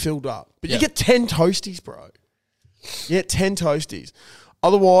gonna be filled up. But you get 10 toasties, bro. You get 10 toasties.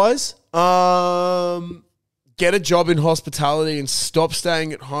 Otherwise, get a job in hospitality and stop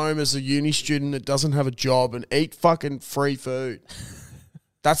staying at home as a uni student that doesn't have a job and eat fucking free food.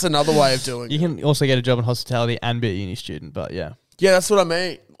 That's another way of doing You it. can also get a job in hospitality and be a uni student, but yeah. Yeah, that's what I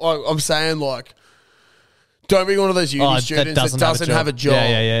mean. I'm saying, like, Don't be one of those uni students that doesn't have a job.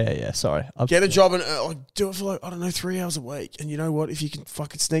 Yeah. Sorry. Get a job and do it for 3 hours a week. And you know what? If you can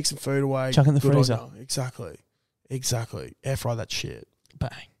fucking sneak some food away, chuck in the good on freezer. you. Exactly. Air fry that shit. Bang.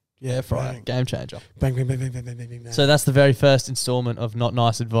 Yeah, Fryer. bang. Game changer. Bang, bang, bang, bang, bang, bang, bang, bang. So that's the very first installment of Not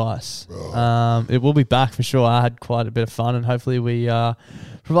Nice Advice. It will be back for sure. I had quite a bit of fun, and hopefully we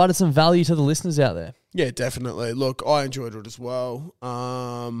provided some value to the listeners out there. Yeah, definitely. Look, I enjoyed it as well.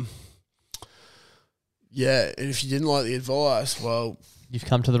 Yeah, and if you didn't like the advice, well, You've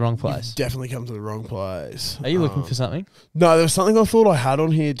come to the wrong place. you've definitely come to the wrong place. Are you looking for something? No, there was something I thought I had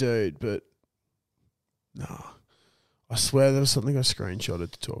on here, dude, but no. I swear there was something I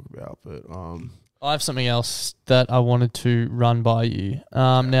screenshotted to talk about, but I have something else that I wanted to run by you.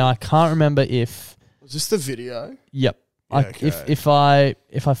 Now I can't remember if. was this the video? Yep. Yeah, okay. If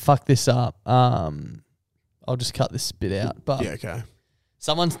I fuck this up, I'll just cut this bit out. But Yeah, okay.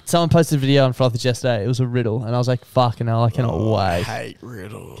 someone posted a video on Frothies yesterday. It was a riddle, and I was like, "Fucking hell! I cannot I wait! hate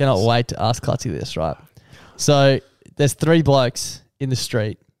riddles. Cannot wait to ask Clutzy this." Right. So there's 3 blokes in the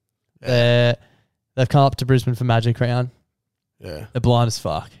street. They've come up to Brisbane for Magic Round. Yeah. They're blind as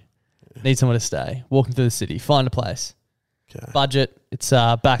fuck. Need somewhere to stay. Walking through the city. Find a place. Okay. Budget. It's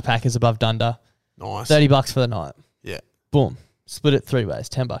backpackers above Dunder. Nice. $30 for the night. Yeah. Boom. Split it 3 ways.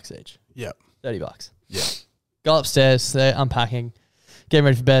 $10 each. Yep. $30. Yeah. Go upstairs. They're unpacking. Getting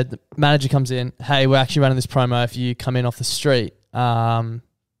ready for bed. The manager comes in. Hey, we're actually running this promo. If you come in off the street, we'll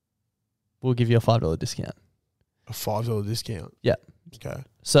give you a $5 discount. A $5 discount. Yeah. Okay.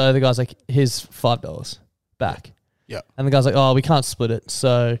 So the guy's like, here's $5 back. Yeah. And the guy's like, oh, we can't split it.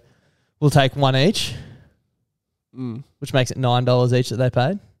 So we'll take 1 each, which makes it $9 each that they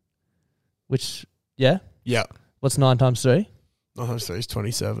paid. Which, yeah. Yeah. What's 9 times 3? 9 times 3 is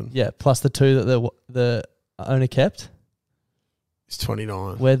 27. Yeah. Plus the 2 that the owner kept. It's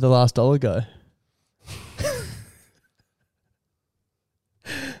 29. Where'd the last dollar go?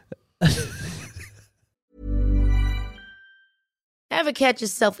 Ever catch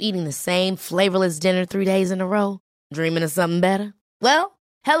yourself eating the same flavorless dinner 3 days in a row? Dreaming of something better? Well,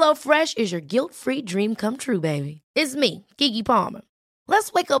 HelloFresh is your guilt-free dream come true, baby. It's me, Keke Palmer.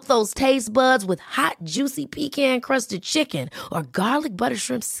 Let's wake up those taste buds with hot, juicy pecan-crusted chicken or garlic butter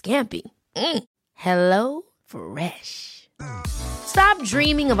shrimp scampi. Hello Fresh. Stop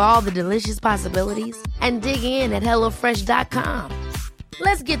dreaming of all the delicious possibilities and dig in at HelloFresh.com.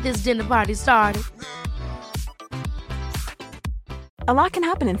 Let's get this dinner party started. A lot can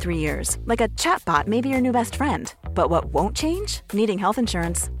happen in 3 years, like a chatbot may be your new best friend. But what won't change? Needing health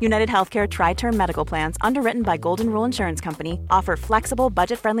insurance. United Healthcare Tri-Term Medical Plans, underwritten by Golden Rule Insurance Company, offer flexible,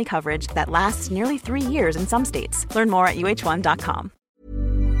 budget-friendly coverage that lasts nearly 3 years in some states. Learn more at uh1.com.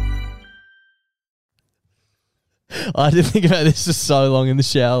 I didn't think about this for so long in the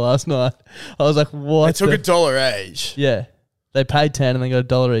shower last night. I was like, what? They took $1 each. Yeah. They paid 10 and they got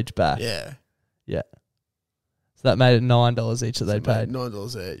 $1 each back. Yeah. Yeah. So that made it $9 each that they paid.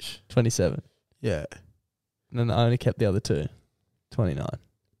 $9 each. 27. Yeah. And then the owner kept the other 2. 29.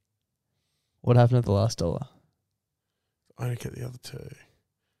 What happened at the last dollar? I don't get the other 2.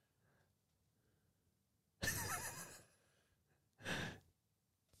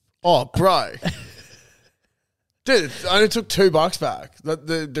 Oh, bro. Dude, it only took $2 back.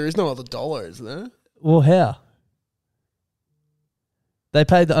 There is no other dollar, is there? Well, how? They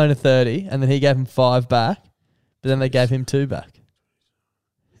paid the owner 30 and then he gave him 5 back, but then they gave him 2 back.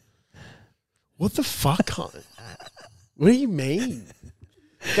 What the fuck, cunt? What do you mean?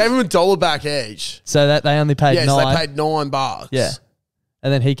 Gave him $1 back each. So that they only paid 9. Yes, they paid $9. Yeah.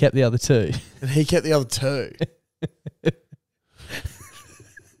 And then he kept the other 2. And he kept the other 2.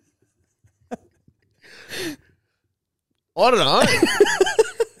 I don't know.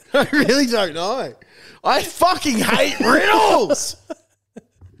 I really don't know. I fucking hate riddles.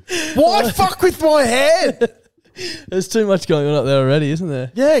 Why fuck with my head? There's too much going on up there already, isn't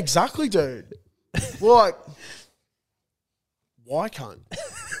there? Yeah, exactly, dude. Like, why can't?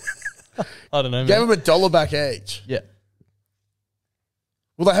 I don't know, man. Gave him $1 back each. Yeah.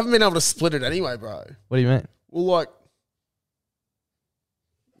 Well, they haven't been able to split it anyway, bro. What do you mean? Well, like,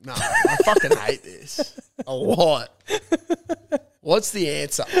 no, I fucking hate this a lot. What's the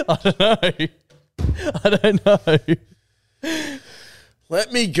answer? I don't know. I don't know.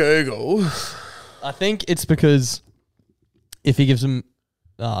 Let me Google. I think it's because if he gives them...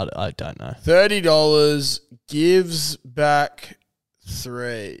 Oh, I don't know. $30 gives back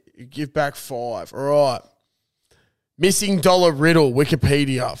 3. You give back 5. All right. Missing dollar riddle,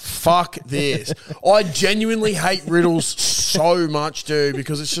 Wikipedia. Fuck this. I genuinely hate riddles so much, dude,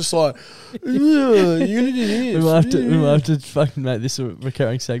 because it's just like, you're gonna do this. We might have to fucking make this a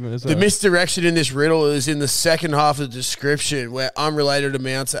recurring segment as well. The misdirection in this riddle is in the second half of the description where unrelated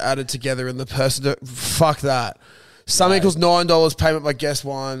amounts are added together and the person... fuck that. Sum equals $9 payment by guest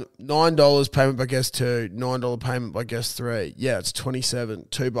 1, $9 payment by guest 2, $9 payment by guest 3. Yeah, it's 27,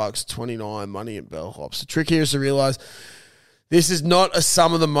 $2, $29, money and bellhops. The trick here is to realise this is not a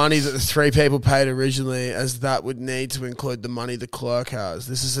sum of the money that the three people paid originally, as that would need to include the money the clerk has.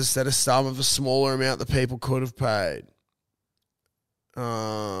 This is instead a sum of a smaller amount the people could have paid.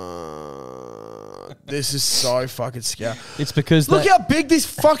 This is so fucking scary. It's because look how big this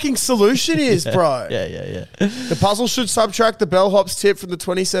fucking solution is, bro. Yeah. The puzzle should subtract the bellhop's tip from the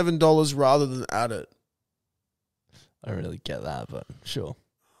 $27 rather than add it. I don't really get that, but sure.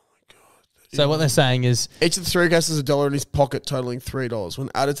 So what they're saying is Each of the three guests has $1 in his pocket, totaling $3. When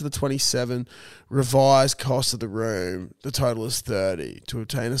added to the 27 revised cost of the room, the total is $30. To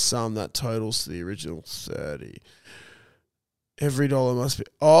obtain a sum that totals to the original $30. Every dollar must be...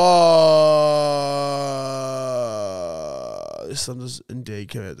 Oh, this sum does indeed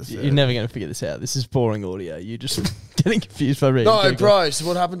commit the $30. you're never going to figure this out. This is boring audio. You're just getting confused by reading. No, Google. bro. So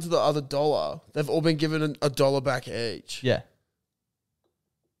what happened to the other dollar? They've all been given $1 back each. Yeah.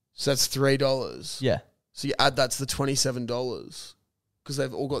 So that's $3. Yeah. So you add that to the $27 because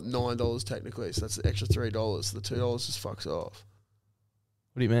they've all got $9 technically. So that's the extra $3. So the $2 just fucks off.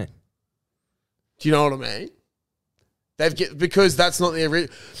 What do you mean? Do you know what I mean? Because that's not the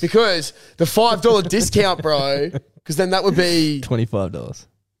original. Because the $5 discount, bro. Because then that would be $25.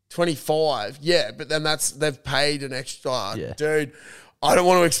 25. Yeah, but then they've paid an extra. Yeah. Dude, I don't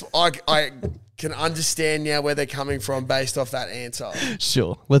want to. I can understand now where they're coming from based off that answer.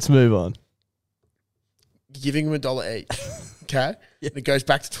 Sure. Let's move on. Giving them $1 each. Okay? Yeah. And it goes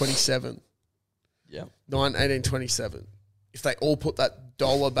back to 27. Yeah. 9, 18, 27. If they all put that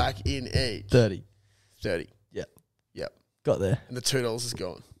dollar back in each. 30. 30. Yeah. Yep. Got there. And the $2 is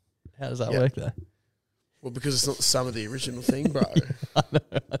gone. How does that Yeah. work though? Well, because it's not the sum of the original thing, bro.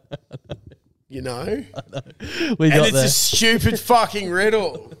 You know? We And got it's there. a stupid fucking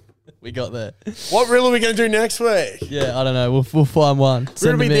riddle. We got there. What riddle are we going to do next week? Yeah, I don't know. We'll find one. Riddle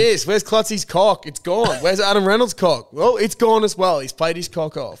Send me them in. this. Where's Klutzy's cock? It's gone. Where's Adam Reynolds' cock? Well, it's gone as well. He's played his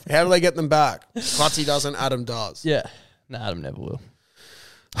cock off. How do they get them back? Klutzy doesn't, Adam does. Yeah. No, Adam never will.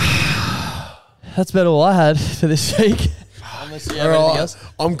 That's about all I had for this week. Unless you have All anything right. else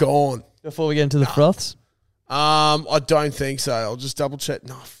I'm gone. before we get into the froths. I don't think so. I'll just double check.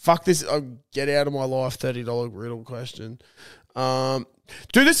 No, fuck this. I'll get out of my life $30 riddle question.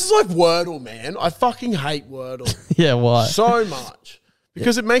 Dude, this is like Wordle, man. I fucking hate Wordle Yeah, why? so much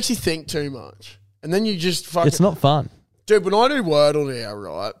because it makes you think too much. And then you just fucking... It's not fun. Dude, when I do Wordle now,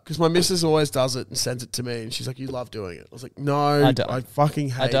 right, because my missus always does it and sends it to me and she's like, you love doing it. I was like, no, I don't. I fucking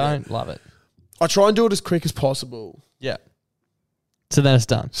hate I it. don't love it. I try and do it as quick as possible. Yeah. So then it's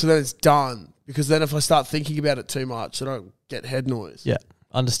done. So then it's done. Because then if I start thinking about it too much, I don't get head noise. Yeah,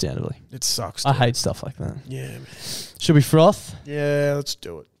 understandably. It sucks. I dude. hate stuff like that. Yeah, man. Should we froth? Yeah, let's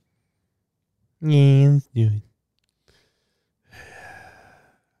do it. Yeah, let's do it.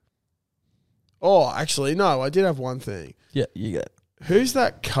 Oh, actually, no, I did have one thing. Yeah, you go. Who's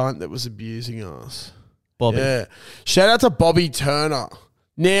that cunt that was abusing us? Bobby. Yeah. Shout out to Bobby Turner.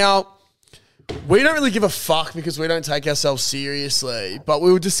 Now, we don't really give a fuck because we don't take ourselves seriously, but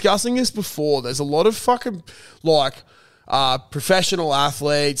we were discussing this before. There's a lot of fucking, like, professional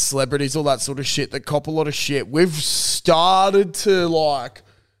athletes, celebrities, all that sort of shit that cop a lot of shit. We've started to, like,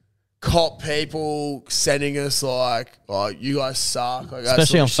 cop people sending us, like, oh, you guys suck. Like, that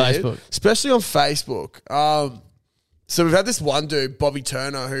Especially sort of on shit. Facebook. Especially on Facebook. So we've had this one dude, Bobby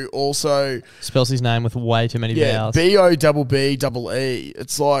Turner, who also... Spells his name with way too many Yeah, vowels. BOBBEE.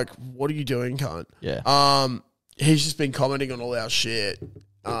 It's like, what are you doing, cunt? Yeah. He's just been commenting on all our shit.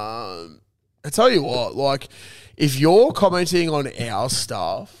 I tell you what, like, if you're commenting on our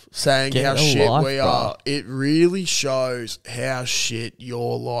stuff, saying Get how a shit life, we bro. are, it really shows how shit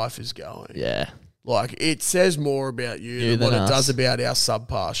your life is going. Yeah. Like, it says more about you than than what us. it does about our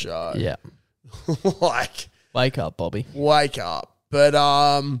subpar show. Yeah. Like... Wake up, Bobby. Wake up. But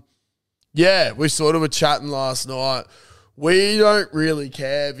yeah, we sort of were chatting last night. We don't really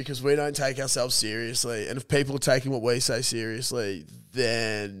care because we don't take ourselves seriously. And if people are taking what we say seriously,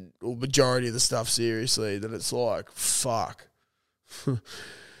 then, or majority of the stuff seriously, then it's like, fuck.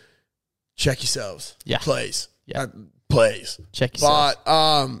 Check yourselves. Yeah. Please. Yeah. Please. Check yourself.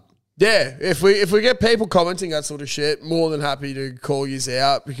 But Yeah, if we get people commenting that sort of shit, more than happy to call yous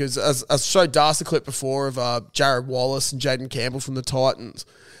out because as I showed Das a clip before of Jared Wallace and Jaden Campbell from the Titans,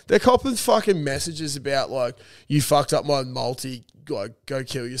 they're copping fucking messages about like you fucked up my multi, like go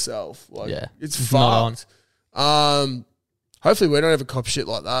kill yourself. Like Yeah, it's it's not fucked. Hopefully we don't ever cop shit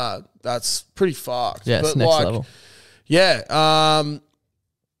like that. That's pretty fucked. Yeah, it's next level. Yeah.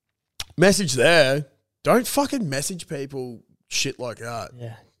 Message there. Don't fucking message people shit like that.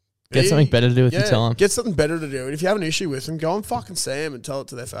 Yeah. Get something better to do with your time. Get something better to do. And if you have an issue with them, go and fucking see them and tell it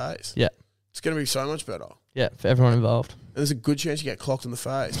to their face. Yeah. It's going to be so much better. Yeah, for everyone involved. And there's a good chance you get clocked in the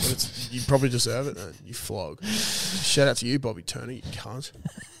face, but you probably deserve it then. You flog. Shout out to you, Bobby Turner, you cunt.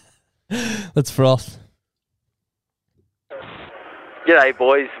 Let's froth. G'day,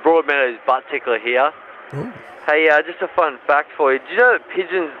 boys. Broadmeadows butt tickler here. Ooh. Hey, just a fun fact for you. Do you know that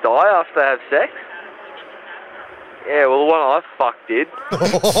pigeons die after they have sex? Yeah, well, the one I fucked did.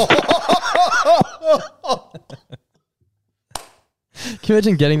 Can you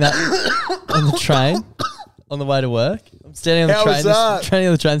imagine getting that on the train on the way to work? I'm standing on the How train, was that? standing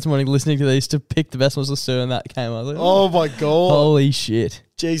on the train this morning, listening to these to pick the best ones to stew, and that came. I was like, Oh my God. holy shit!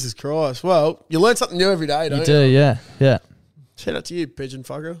 Jesus Christ. Well, you learn something new every day, don't you? You do, yeah, yeah. Shout out to you, pigeon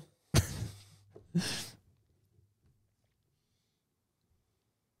fucker.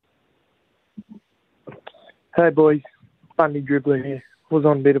 Hey boys, Bundy Dribbler here. Was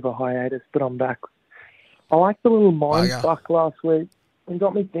on a bit of a hiatus, but I'm back. I liked the little mind Bugger. fuck last week. It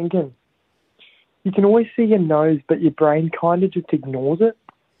got me thinking. You can always see your nose, but your brain kind of just ignores it.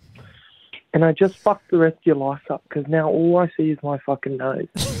 And I just fucked the rest of your life up because now all I see is my fucking nose.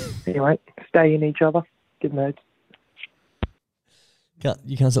 Anyway, stay in each other. Good night.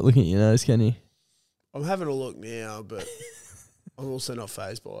 You can't stop looking at your nose, can you? I'm having a look now, but I'm also not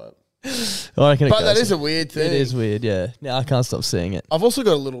fazed by it. I reckon But that is a weird thing. It is weird, yeah. Now I can't stop seeing it. I've also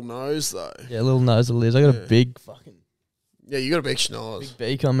got a little nose, though. Yeah, little nose of Liz. I got a big fucking Yeah, you got a big schnoz.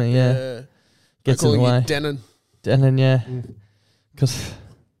 beak on me. Yeah, gets I'm in the calling way. you Denon. Denon, yeah. Because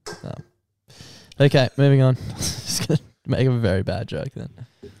okay, moving on. Just gonna make a very bad joke then.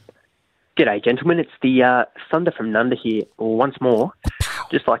 G'day, gentlemen. It's the Thunder from Nunda here. Once more,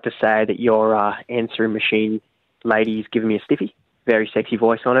 just like to say that your answering machine lady's giving me a stiffy. Very sexy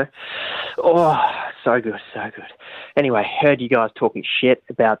voice on her. Oh, so good, so good. Anyway, heard you guys talking shit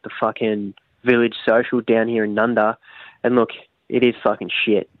about the fucking village social down here in Nunda. And look, it is fucking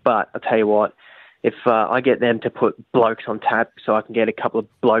shit. But I'll tell you what, if I get them to put blokes on tap so I can get a couple of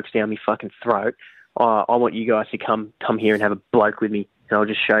blokes down my fucking throat, I want you guys to come here and have a bloke with me. And I'll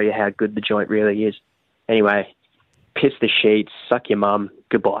just show you how good the joint really is. Anyway, piss the sheets, suck your mum,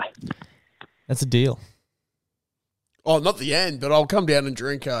 goodbye. That's a deal. Oh, not the end, but I'll come down and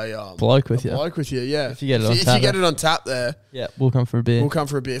drink a Bloke with you. Bloke with you, yeah. If you get it on if tap, you get it on tap there, Yeah, we'll come for a beer. we'll come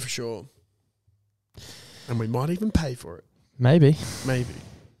for a beer for sure. And we might even pay for it. Maybe. Maybe.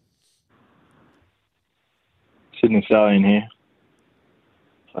 Sydney Stallion here.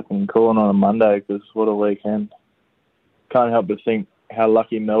 Fucking calling on a Monday because what a weekend. Can't help but think how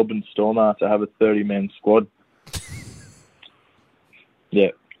lucky Melbourne Storm are to have a 30-man squad. Yeah,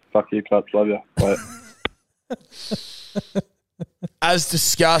 fuck you, Clutch. Love you. Bye. As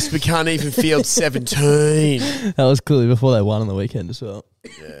discussed, we can't even field 17. That was clearly before they won on the weekend as well.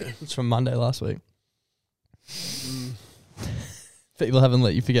 Yeah. It's from Monday last week. People haven't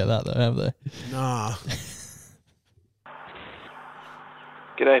let you forget that though, have they? Nah.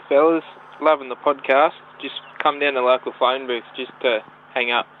 G'day, fellas. Loving the podcast. Just come down to the local phone booth just to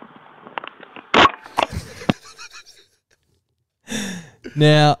hang up.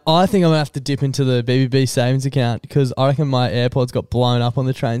 Now, I think I'm going to have to dip into the BBB savings account because I reckon my AirPods got blown up on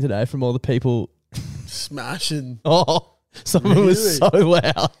the train today from all the people Smashing. Oh, some of it was so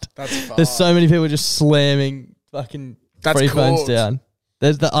loud. That's far. There's so many people just slamming fucking That's free phones cooked. down.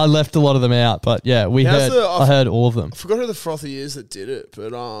 I left a lot of them out, but yeah, I heard all of them. I forgot who the frothy is that did it,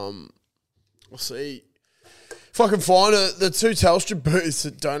 but I'll see. If I can find it, the two Telstra booths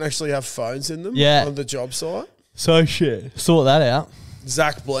that don't actually have phones in them on the job site. So shit. Sort that out.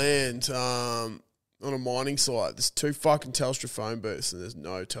 Zach Bland on a mining site. There's two fucking Telstra phone booths and there's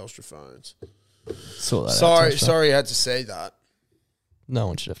no Telstra phones. Sort that out. Sorry, Telstra. sorry you had to see that. No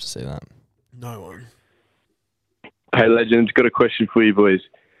one should have to see that. No one. Hey, legends, got a question for you boys.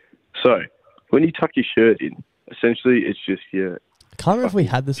 So, when you tuck your shirt in, essentially it's just your I can't remember if we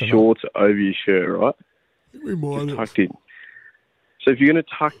had this or not. shorts over your shirt, right? We might Just tucked in. So if you're going to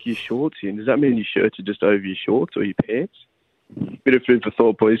tuck your shorts in, does that mean your shirts are just over your shorts or your pants? Bit of food for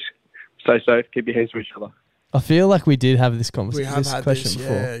thought, boys. Stay safe. Keep your hands to each other. I feel like we did have this conversation. We have this had question this,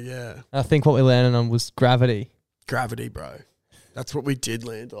 before. yeah. I think what we landed on was gravity. Gravity, bro. That's what we did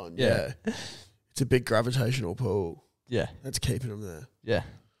land on. Yeah. Yeah. It's a big gravitational pull. Yeah. That's keeping them there. Yeah.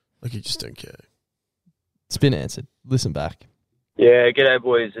 Like, you just don't care. It's been answered. Listen back. Yeah, g'day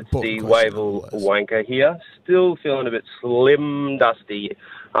boys, it's Important the question, Wavell nonetheless. wanker here. Still feeling a bit slim dusty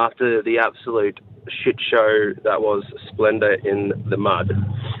after the absolute shit show that was Splendour in the mud.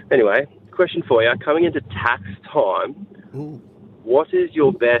 Anyway, question for you, coming into tax time, Ooh. what is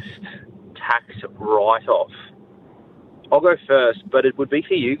your best tax write-off? I'll go first, but it would be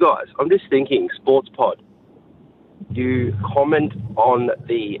for you guys. I'm just thinking, Sports Pod. You comment on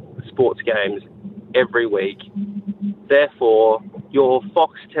the sports games every week. Therefore, your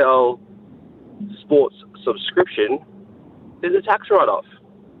Foxtel sports subscription is a tax write-off.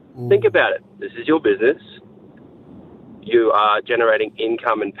 Think about it. This is your business. You are generating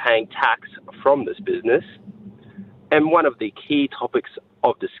income and paying tax from this business. And one of the key topics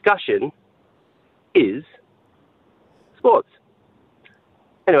of discussion is sports.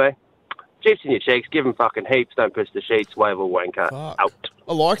 Anyway, Jeeps in your cheeks, give them fucking heaps, don't push the sheets, Wavell wanker, Fuck. out.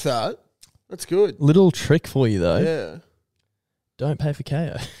 I like that. That's good. Little trick for you, though. Yeah. Don't pay for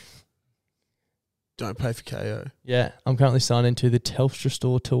KO. Don't pay for KO. Yeah. I'm currently signed into the Telstra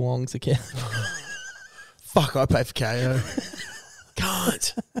Store Toowong's account. Fuck, I pay for KO.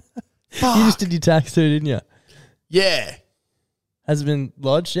 Can't. You just did your tax too, didn't you? Yeah. Has it been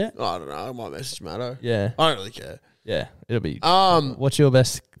lodged yet? I don't know. I might message Matto. Yeah. I don't really care. Yeah. It'll be. Um, What's your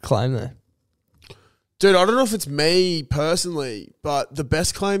best claim there? Dude, I don't know if it's me personally, but the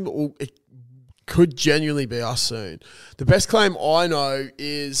best claim, it could genuinely be us soon. The best claim I know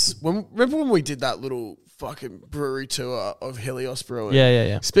is, remember when we did that little fucking brewery tour of Helios Brewing?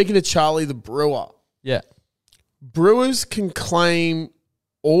 Yeah. Speaking of Charlie the Brewer, Yeah. brewers can claim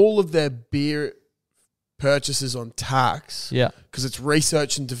all of their beer purchases on tax. Yeah. Because it's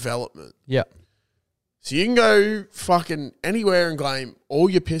research and development. Yeah. So you can go fucking anywhere and claim all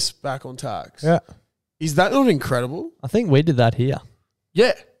your piss back on tax. Yeah. Is that not incredible? I think we did that here.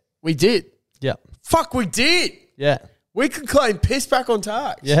 Yeah, we did. Yeah. Fuck, we did. Yeah. We could claim piss back on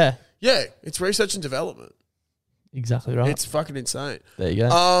tax. Yeah. Yeah, it's research and development. Exactly right. It's fucking insane. There you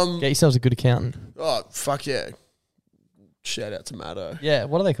go. Get yourselves a good accountant. Oh, fuck yeah. Shout out to Matto. Yeah.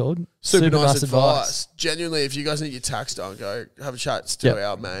 What are they called? Super nice advice. Genuinely, if you guys need your tax done, go have a chat to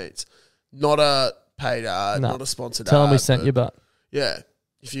our mates. Not a paid ad, No. not a sponsored ad. Tell them we sent you, but yeah,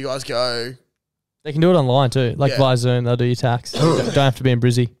 if you guys go, they can do it online too. Like Yeah. via Zoom, they'll do your tax. Don't have to be in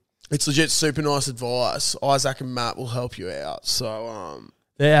Brizzy. it's legit super nice advice. Isaac and Matt will help you out. So,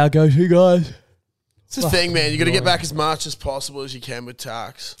 They're our go-to guys. it's the thing, man. You got to get back as much as possible as you can with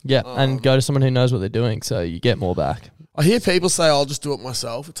tax. Yeah, and go to someone who knows what they're doing, so you get more back. I hear people say, "I'll just do it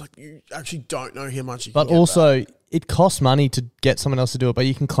myself." It's like you actually don't know how much you But can get also, back. it costs money to get someone else to do it, but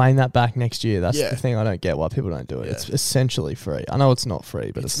you can claim that back next year. That's Yeah. the thing I don't get why people don't do it. Yeah. It's essentially free. I know it's not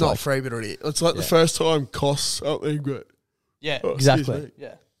free, but it's it's not like, free, but it's like the first time costs something, but Yeah, Oh, excuse exactly. me.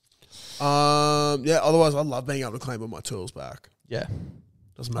 Yeah. Yeah. Otherwise, I love being able to claim all my tools back. Yeah.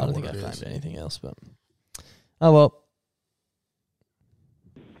 Doesn't I matter don't what think I it is. claimed anything else, but oh well.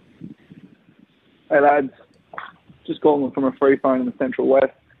 Hey lads, just calling from a free phone in the Central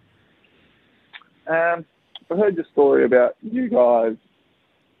West. I heard your story about you guys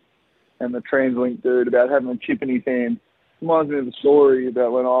and the TransLink dude about having a chip in his hand. Reminds me of a story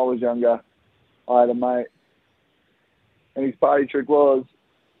about when I was younger. I had a mate, and his party trick was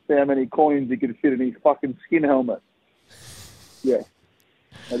how many coins he could fit in his fucking skin helmet. Yeah,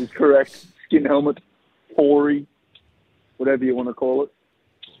 that is correct. Skin helmet, 40, whatever you want to call it.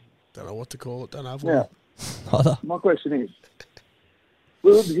 Don't know what to call it. Don't have one. Now, my question is,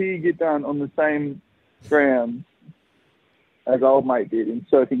 will he get done on the same ground as old mate did,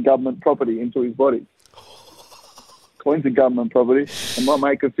 inserting government property into his body? Coins are government property, and my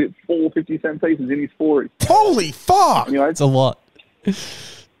mate could fit 4 50-cent pieces in his 40. Holy fuck! Anyway, It's a lot.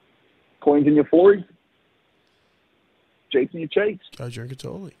 coins in your 40, cheeks in your cheeks. Go drink a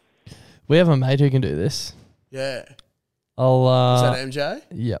totally. We have a mate who can do this. Yeah. I'll Is that MJ?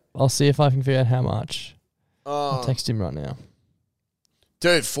 Yep. I'll see if I can figure out how much. Oh. I'll text him right now.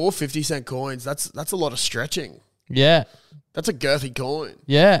 Dude, 4 50-cent coins. That's a lot of stretching. Yeah. That's a girthy coin.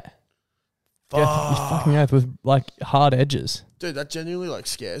 Yeah. Fuck. You fucking oath with like hard edges. Dude, that genuinely like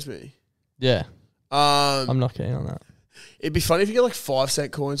scares me. Yeah. I'm not keen on that. It'd be funny if you get like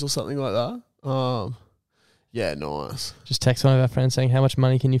 5-cent coins or something like that. Yeah, nice. Just text one of our friends saying, how much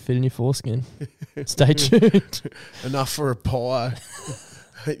money can you fit in your foreskin? Stay tuned. Enough for a pie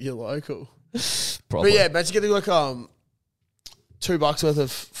at your local. Probably. But yeah, imagine getting like $2 worth of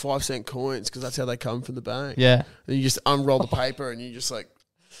 5-cent coins because that's how they come from the bank. Yeah. And you just unroll the paper and you just like,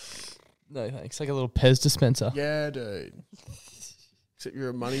 No thanks. Like a little Pez dispenser. yeah, dude. Except you're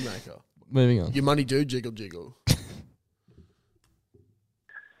a money maker. Moving on. Your money do jiggle jiggle.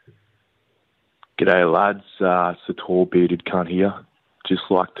 G'day, lads. It's the tall bearded cunt here. Just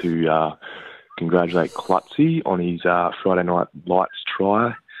like to congratulate Klutzy on his Friday Night Lights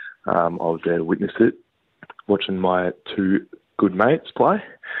try. I was there to witness it, watching my two good mates play.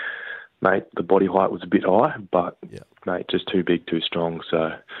 Mate, the body height was a bit high, but, mate, just too big, too strong. So,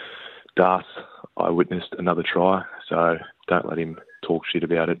 Darth, I witnessed another try, so don't let him talk shit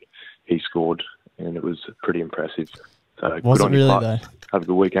about it. He scored, and it was pretty impressive. So, Was good it on you, really, Clark. though? Have a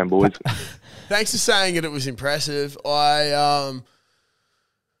good weekend, boys. Thanks for saying it was impressive. I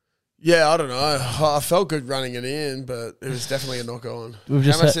don't know. I felt good running it in, but it was definitely a knock on. We've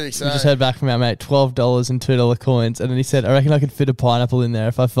How just, much did he say? we just heard back from our mate, $12 and $2 coins. And then he said, I reckon I could fit a pineapple in there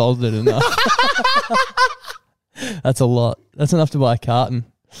if I folded it enough. That's a lot. That's enough to buy a carton.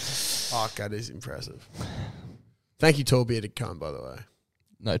 Fuck, that is impressive. Thank you, tall bearded cunt, by the way.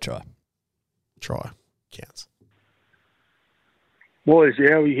 No try. Try. Counts. Boys,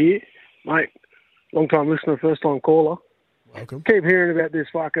 yeah, we here. Mate, long time listener, first time caller. Welcome. Keep hearing about this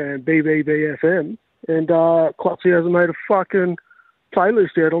fucking BBBFM, and Klutzy hasn't made a fucking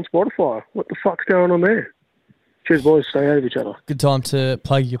playlist yet on Spotify. What the fuck's going on there? Cheers, boys. Stay out of each other. Good time to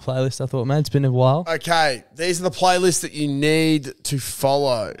plug your playlist, I thought, mate. It's been a while. Okay, these are the playlists that you need to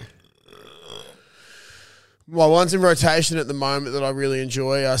follow. My one's in rotation at the moment that I really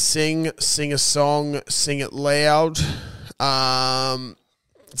enjoy are Sing a Song, Sing It Loud.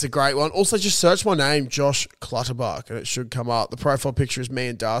 It's a great one. Also, just search my name, Josh Clutterbuck, and it should come up. The profile picture is me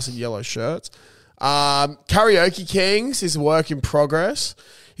and Darcy in yellow shirts. Karaoke Kings is a work in progress.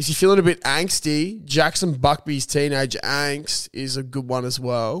 If you're feeling a bit angsty, Jackson Buckby's Teenage Angst is a good one as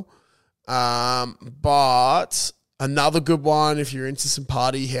well. But another good one, if you're into some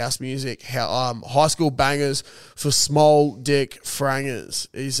party house music, High School Bangers for Small Dick Frangers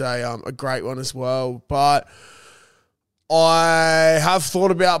is a great one as well. But I have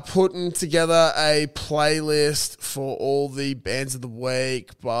thought about putting together a playlist for all the bands of the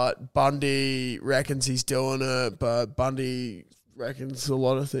week, but Bundy reckons he's doing it, but Bundy reckons a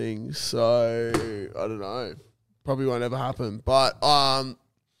lot of things, so I don't know. Probably won't ever happen, but I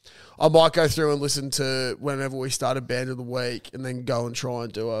might go through and listen to whenever we start a band of the week and then go and try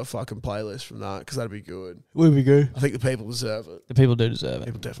and do a fucking playlist from that, because that'd be good. Would be good. I think the people deserve it. The people do deserve it.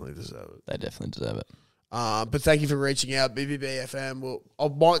 People definitely deserve it. They definitely deserve it. But thank you for reaching out, BBBFM. Well, I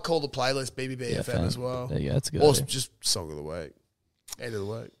might call the playlist BBBFM as well. There you go. That's a good. Or idea. just song of the week, end of the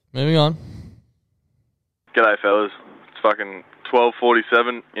week. Moving on. G'day, fellas. It's fucking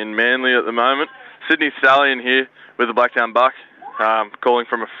 12:47 in Manly at the moment. Sydney Stallion here with the Blacktown Buck, calling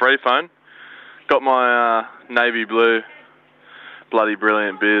from a free phone. Got my navy blue, bloody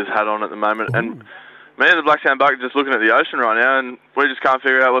brilliant beers hat on at the moment, and me and the Blacktown Buck are just looking at the ocean right now, and we just can't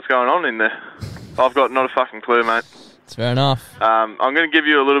figure out what's going on in there. I've got not a fucking clue, mate. It's fair enough. I'm going to give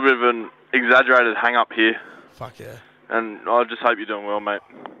you a little bit of an exaggerated hang-up here. Fuck yeah. And I just hope you're doing well, mate.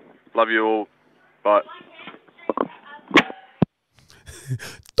 Love you all. Bye.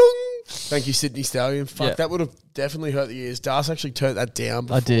 Thank you, Sydney Stallion. Fuck, Yeah. that would have definitely hurt the ears. Das actually turned that down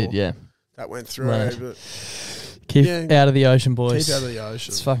before. I did, yeah. That went through. Right. But Keep yeah, out of the ocean, boys. Keep out of the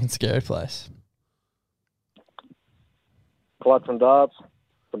ocean. It's a fucking scary place. Clutch and darts.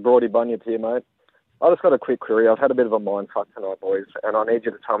 The Broady Bunyip here, mate. I just got a quick query. I've had a bit of a mind fuck tonight, boys, and I need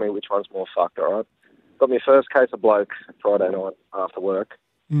you to tell me which one's more fucked, all right? Got my first case of bloke Friday night after work.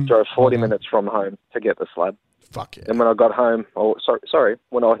 Drove 40 minutes from home to get the slab. Fuck yeah. And when I got home,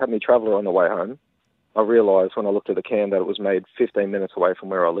 when I had my traveller on the way home, I realised when I looked at the cam that it was made 15 minutes away from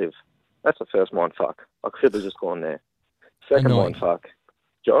where I live. That's the first mind fuck. I should have just gone there. Second Annoying. mind fuck.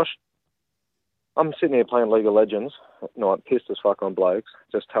 Josh, I'm sitting here playing League of Legends at night, pissed as fuck on blokes,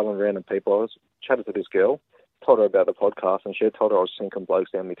 just telling random people. I was chatting to this girl, told her about the podcast, and she had told her I was sinking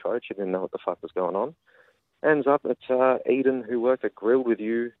blokes down my throat. She didn't know what the fuck was going on. Ends up it's Eden, who worked at Grill with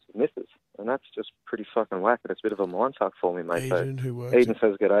you, misses. And that's just pretty fucking whack, and it's a bit of a mind fuck for me, mate. Eden, who worked Eden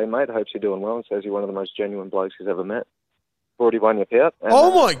says, "G'day, mate. Hopes you're doing well," and says you're one of the most genuine blokes he's ever met. Already won your out. And,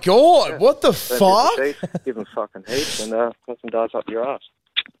 oh my God, what the fuck? Give him fucking heaps and put some darts up your ass.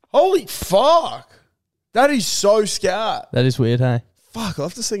 Holy fuck. That is so scat. That is weird, hey? Fuck, I'll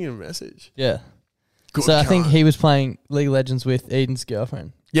have to sing him a message. Yeah. Good so I think cunt. he was playing League of Legends with Eden's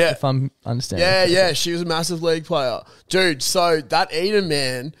girlfriend. Yeah. If I'm understanding. Yeah, correctly. yeah, she was a massive league player. Dude, so that Eden,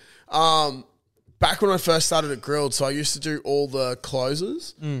 man, back when I first started at Grilled, so I used to do all the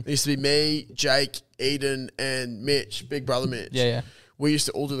closes. It used to be me, Jake, Eden, and Mitch, big brother Mitch. Yeah, yeah. We used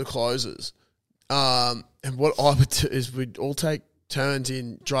to all do the closes. And what I would do is we'd all take turns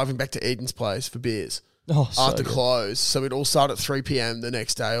in driving back to Eden's place for beers. after close. So we'd all start at 3 p.m. the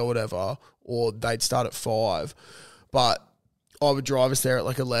next day or whatever, or they'd start at 5. But I would drive us there at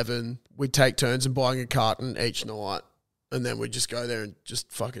like 11. We'd take turns in buying a carton each night, and then we'd just go there and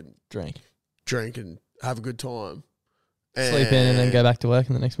just fucking drink and have a good time. Sleep in and then go back to work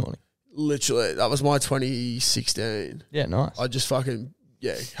in the next morning. Literally, that was my 2016. Yeah, nice. I just fucking,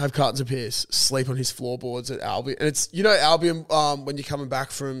 have cartons of piss, sleep on his floorboards at Albion. And it's, Albion, when you're coming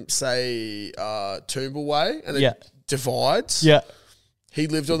back from, say, Toombul Way, and it divides. Yeah. He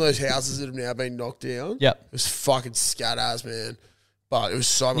lived on those houses that have now been knocked down. Yep. It was fucking scat as, man. But it was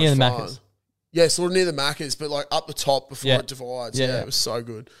so much Near the fun. Maccas. Yeah, sort of near the Maccas, but like up the top before Yeah. it divides. Yeah. It was so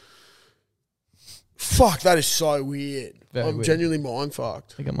good. Fuck, that is so weird. Very I'm weird. genuinely mind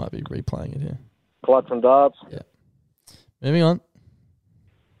fucked. I think I might be replaying it here. Clutch and darts. Yeah. Moving on.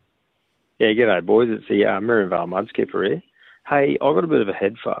 Yeah, g'day boys. It's the Miriamvale Mudskipper here. Hey, I got a bit of a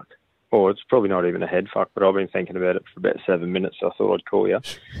head fuck. Or it's probably not even a head fuck, but I've been thinking about it for about 7 minutes, so I thought I'd call you.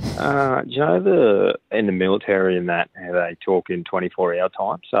 Do you know in the military and that, how they talk in 24-hour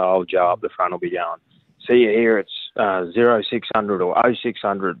time? So old Joe up the front will be going, see you here, it's 0600 or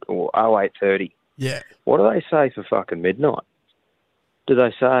 0600 or 0830. Yeah. What do they say for fucking midnight? Do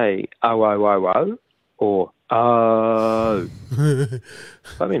they say, oh, or, oh?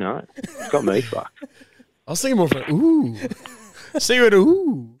 Let me know. It's got me fucked. I was thinking more for ooh. See what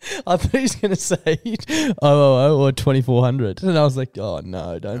ooh. I thought he was going to say 000 or 2400. And I was like, oh,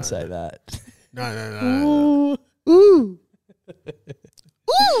 no, don't say that. No. Ooh. Ooh.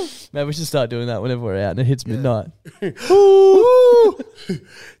 Ooh. Maybe we should start doing that whenever we're out and it hits midnight. Ooh.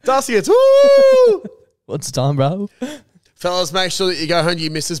 Darcy, it's ooh. What's the time, bro? Fellas, make sure that you go home to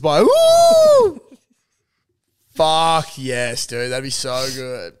your missus by ooh. Fuck yes, dude. That'd be so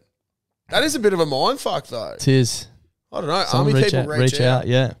good. That is a bit of a mind fuck, though. It is. I don't know. Someone Army people reach out.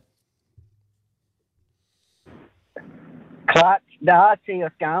 Yeah. Clutch, Darcy,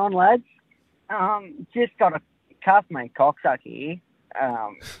 what's going, lads? Just got a customer cocksucker here.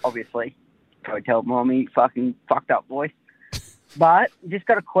 Obviously, probably tell mommy fucking fucked up voice. But just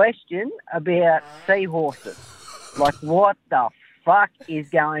got a question about seahorses. Like, what the fuck is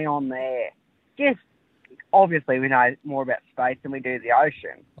going on there? Just obviously we know more about space than we do the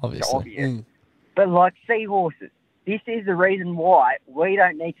ocean. Obviously. It's obvious. But like seahorses, this is the reason why we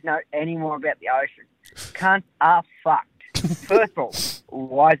don't need to know any more about the ocean. Cunts are fucked. First of all,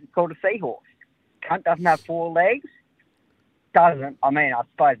 why is it called a seahorse? Cunt doesn't have 4 legs. Doesn't. I mean, I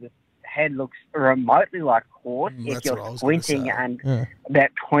suppose its head looks remotely like a horse if that's what I you're was gonna squinting say. and about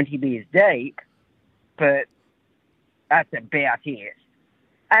 20 beers deep. But that's about it.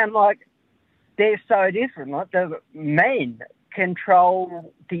 And like, they're so different. Like, the men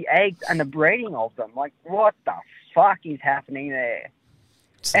control the eggs and the breeding of them. Like, what the fuck is happening there?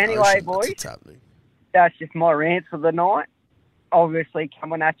 Anyway, boys, that's just my rant for the night. Obviously,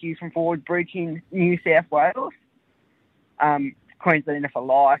 coming at you from Forward Bridge in New South Wales. Queenslander for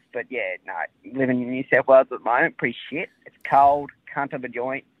life, but yeah, no, living in New South Wales at the moment, pretty shit. It's cold, cunt of a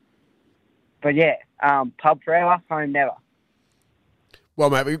joint. But yeah, pub forever, home never. Well,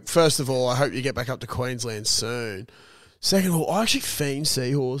 mate, first of all, I hope you get back up to Queensland soon. Second of all, I actually fiend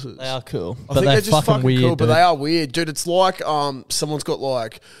seahorses. They are cool. I But think they're they're just fucking weird, cool, but dude. they are weird. Dude, it's like someone's got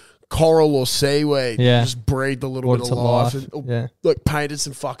like coral or seaweed. Yeah. Just breathed a little Brought bit it of to life. life. And, Yeah. like painted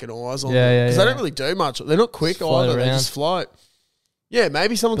some fucking eyes on Yeah, them. yeah, Because yeah. they don't really do much. They're not quick Just float either. They around. just float. Yeah,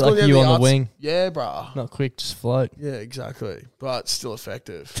 maybe someone's But like going down you the on the arts. wing. Yeah, bruh. Not quick, just float. Yeah, exactly. But still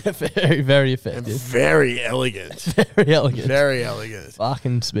effective. Very, very effective. And very elegant. Very elegant. Very elegant.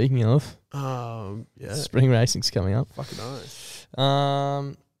 Fucking speaking of, yeah. spring racing's coming up. Fucking nice.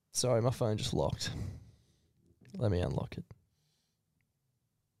 Sorry, my phone just locked. Let me unlock it.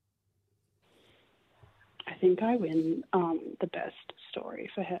 I think I win the best story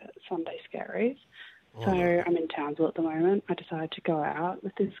for her Sunday Scaries. So I'm in Townsville at the moment. I decided to go out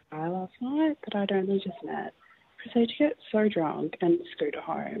with this guy last night that I'd only just met. Proceeded to get so drunk and scooter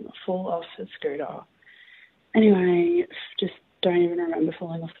home, full off the scooter. Anyway, just don't even remember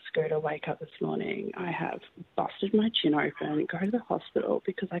falling off the scooter. Wake up this morning. I have busted my chin open, go to the hospital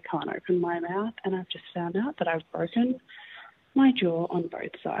because I can't open my mouth, and I've just found out that I've broken my jaw on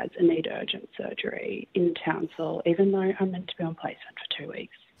both sides and need urgent surgery in Townsville, even though I'm meant to be on placement for 2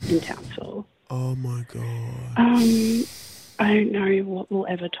 weeks in Townsville. Oh my God. I don't know what will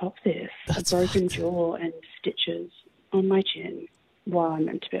ever top this. That's a broken jaw and stitches on my chin while I'm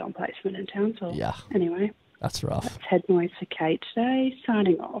meant to be on placement in Townsville. Yeah. Anyway, That's rough. that's head noise for Kate today.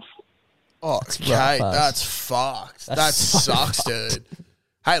 Signing off. Oh, rough, Kate, ass. that's fucked. That's That so sucks, dude.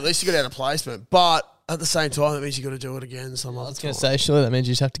 Hey, at least you got out of placement. But at the same time, that means you got to do it again some other I was going time. to say, surely that means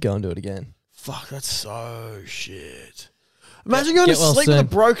you just have to go and do it again. Fuck, that's so shit. Imagine going Get to well sleep soon. with a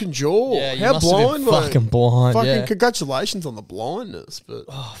broken jaw. Yeah, you How must have been blind, mate? fucking blind, Fucking yeah. congratulations on the blindness, but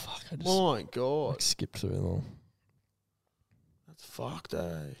oh fuck, I just my god, skip through it all. That's fucked, eh?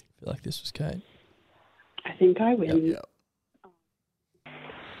 I feel like this was Kate. I think I win.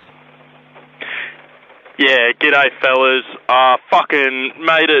 Yeah, g'day fellas. Fucking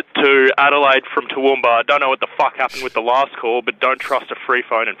made it to Adelaide from Toowoomba. Don't know what the fuck happened with the last call, but don't trust a free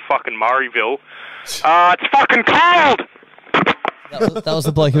phone in fucking Murrayville. It's fucking cold! That was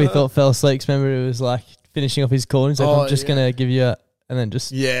the bloke who we thought fell asleep. 'Cause remember, he was like finishing off his call. And he's like, Oh, I'm just yeah. gonna give you a, and then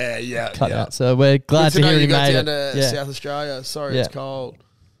just cut out. So we're glad Good to know hear he you got made down it. to Yeah. South Australia. Sorry, Yeah. it's cold.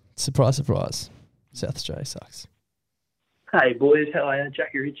 Surprise, surprise. South Australia sucks. Hey boys, how are you?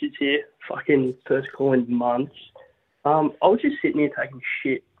 Jackie Richards here. Fucking first call in months. I was just sitting here taking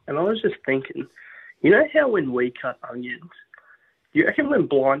shit, and I was just thinking, you know how when we cut onions, do you reckon when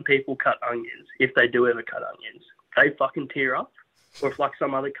blind people cut onions, if they do ever cut onions, they fucking tear up? Or if like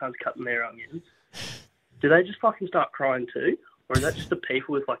some other cunt's cutting their onions, do they just fucking start crying too? Or is that just the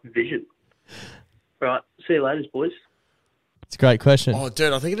people with like vision? Right, see you later, boys. It's a great question. Oh,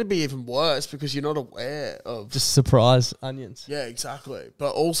 dude, I think it'd be even worse because you're not aware of. Just surprise onions. Yeah, exactly.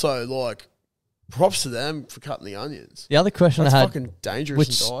 But also, like, props to them for cutting the onions. The other question That's I had, fucking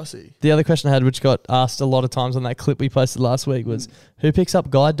dangerous and dicey. The other question I had, which got asked a lot of times on that clip we posted last week, was who picks up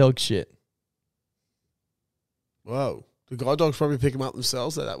guide dog shit? Whoa. The guide dogs probably pick them up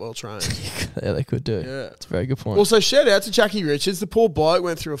themselves. They're that well trained. Yeah, they could do. Yeah. It's a very good point. Also, shout out to Jackie Richards. The poor bloke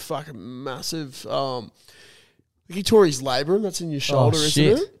went through a fucking massive. He tore his labrum. That's in your shoulder,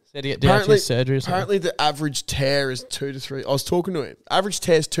 shit. isn't it? Said he had to have surgery or something. Apparently, the average tear is 2 to 3. I was talking to him. Average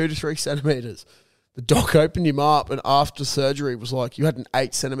tear is 2 to 3 centimeters. The doc opened him up, and after surgery, was like, "You had an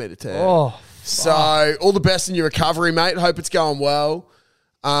 8 centimeter tear." Oh, so all the best in your recovery, mate. Hope it's going well.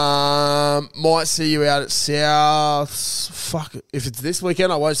 Might see you out at South. Fuck, if it's this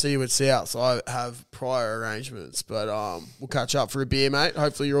weekend, I won't see you at South. So I have prior arrangements, but we'll catch up for a beer, mate.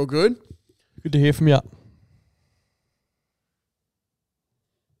 Hopefully you're all good. Good to hear from you.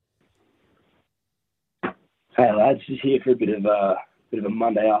 Hey lads, just here for a bit of a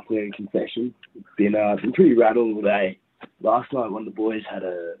Monday afternoon confession. Been pretty rattled all day. Last night, one of the boys had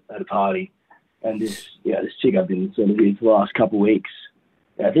a party, and this chick I've been sort of with for the last couple of weeks.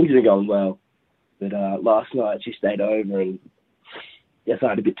 Things have been going well, but last night she stayed over and yes, I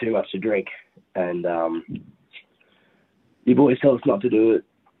had a bit too much to drink, and you boys tell us not to do it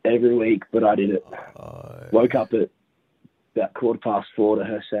every week, but I did it. Woke up at about 4:15 to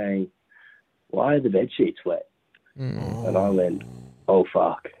her saying, "Why are the bed sheets wet?" And I went, "Oh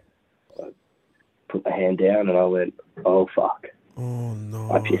fuck." I put my hand down and I went, "Oh fuck." Oh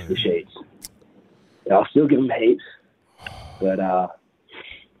no. I pissed the sheets. I'll still give them heaps, but I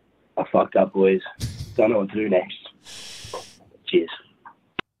fucked up, boys. Don't know what to do next. Cheers.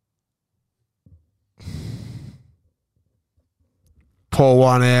 Pour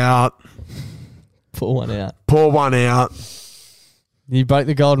one out. Pour one out. Pour one out. You broke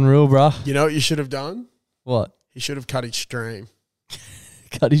the golden rule, bruh. You know what you should have done? What? He should have cut his stream.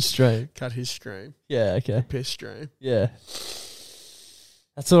 Cut his stream. Cut his stream. Yeah, okay. Piss stream. Yeah.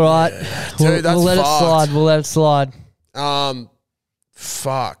 That's all right. Yeah. We'll, Dude, that's we'll let it fucked. slide. We'll let it slide.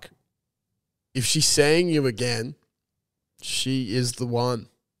 Fuck. If she's seeing you again, she is the one.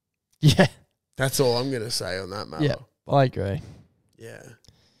 Yeah. That's all I'm going to say on that matter. Yeah, I agree. Yeah.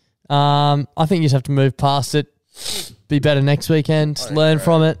 I think you just have to move past it. Be better next weekend. Learn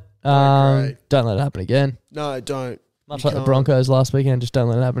from it. Don't let it happen again. No, don't. Much You like the can't. Broncos last weekend, just don't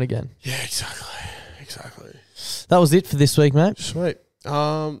let it happen again. Yeah, exactly. Exactly. That was it for this week, mate. Sweet.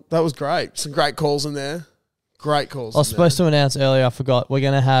 That was great. Some great calls in there. Great calls. I was supposed to announce earlier, I forgot. We're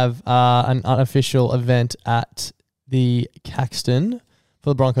going to have an unofficial event at the Caxton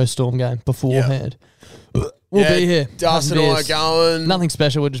for the Broncos Storm game beforehand. We'll be here. Dust and having I are beers. going. Nothing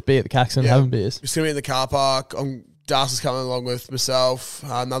special. We'll just be at the Caxton having beers. It's going to be in the car park. Das is coming along with myself,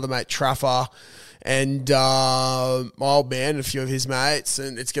 another mate, Traffer, and my old man and a few of his mates.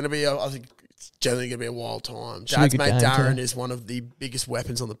 And it's going to be, I think, it's generally going to be a wild time. Should be a Dad's good mate game, Darren too. is one of the biggest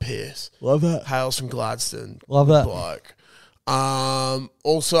weapons on the piss. Love that. Hails from Gladstone. Love that. Bloke.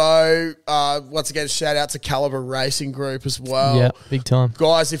 Also, once again, shout out to Calibre Racing Group as well. Yeah, big time.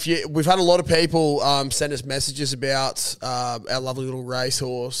 Guys, we've had a lot of people send us messages about our lovely little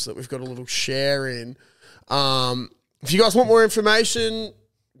racehorse that we've got a little share in. If you guys want more information,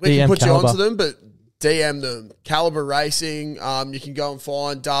 we DM can put Calibre. you onto them, but DM them. Calibre Racing. You can go and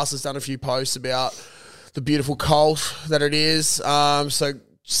find. Das has done a few posts about the beautiful colt that it is. So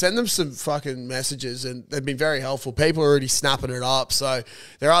send them some fucking messages, and they've been very helpful. People are already snapping it up, so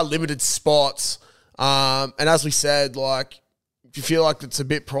there are limited spots. And as we said, like, if you feel like it's a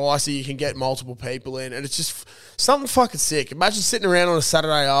bit pricey, you can get multiple people in, and it's just something fucking sick. Imagine sitting around on a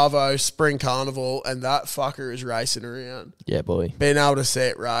Saturday Arvo, Spring Carnival, and that fucker is racing around. Yeah, boy. Being able to see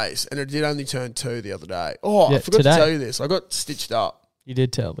it race, and it did only turn 2 the other day. Oh, Yeah, I forgot today. to tell you this. I got stitched up. You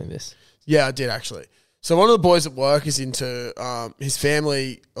did tell me this. Yeah, I did actually. So one of the boys at work is into his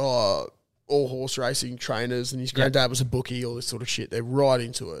family, all horse racing trainers, and his granddad was a bookie, all this sort of shit. They're right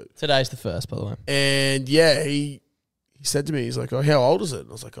into it. Today's the first, by the way. And yeah, he said to me, he's like, "Oh, how old is it?" And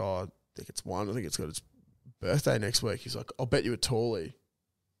I was like, "Oh, I think it's 1. I think it's got its birthday next week." He's like, "I'll bet you a Tawley.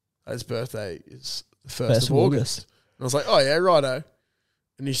 His birthday is the 1st of August." And I was like, "Oh yeah, righto."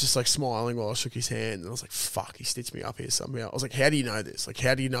 And he's just like smiling while I shook his hand. And I was like, "Fuck, he stitched me up here somehow." I was like, "How do you know this? Like,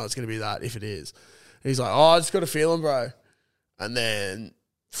 how do you know it's going to be that if it is?" And he's like, "Oh, I just got a feeling, bro." And then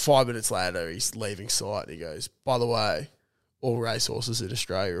 5 minutes later, he's leaving site and he goes, "By the way, all racehorses in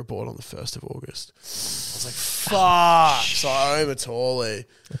Australia are born on the 1st of August." I was like, fuck. So I owe him a Tawley.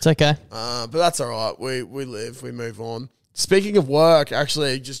 It's okay. But that's all right. We live. We move on. Speaking of work,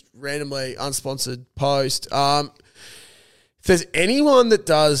 actually, just randomly unsponsored post. If there's anyone that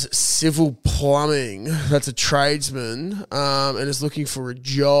does civil plumbing that's a tradesman and is looking for a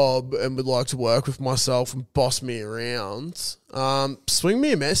job and would like to work with myself and boss me around, swing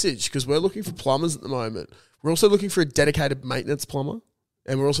me a message because we're looking for plumbers at the moment. We're also looking for a dedicated maintenance plumber,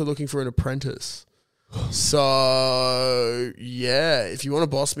 and we're also looking for an apprentice. So, yeah, if you want to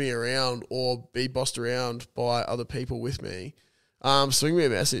boss me around or be bossed around by other people with me, swing me a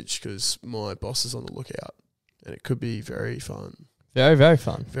message because my boss is on the lookout, and it could be very fun. Very, very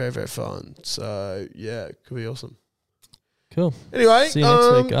fun. Very, very fun. So, yeah, it could be awesome. Cool. Anyway, see you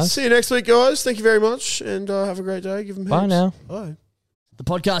next week, guys. See you next week, guys. Thank you very much, and have a great day. Give them Bye heaps. now. Bye. The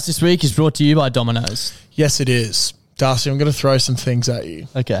podcast this week is brought to you by Domino's. Yes, it is. Darcy, I'm going to throw some things at you.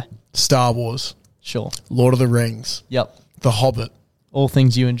 Okay. Star Wars. Sure. Lord of the Rings. Yep. The Hobbit. All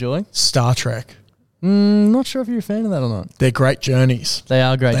things you enjoy. Star Trek. Not sure if you're a fan of that or not. They're great journeys. They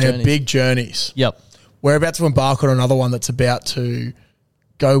are great journeys. They're big journeys. Yep. We're about to embark on another one that's about to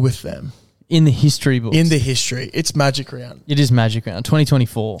go with them. In the history books. In the history. It's Magic Round. It is Magic Round,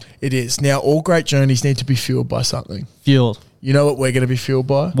 2024. It is. Now, all great journeys need to be fueled by something. Fueled. You know what we're going to be fueled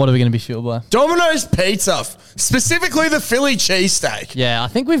by? What are we going to be fueled by? Domino's Pizza, specifically the Philly cheesesteak. Yeah, I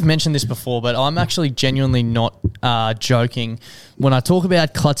think we've mentioned this before, but I'm actually genuinely not joking. When I talk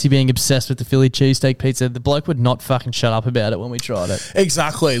about Klutzy being obsessed with the Philly cheesesteak pizza, the bloke would not fucking shut up about it when we tried it.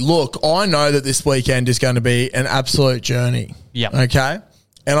 Exactly. Look, I know that this weekend is going to be an absolute journey. Yep. Okay?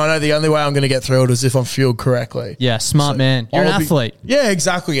 And I know the only way I'm going to get thrilled is if I'm fueled correctly. Yeah, smart man. You're an athlete. Yeah,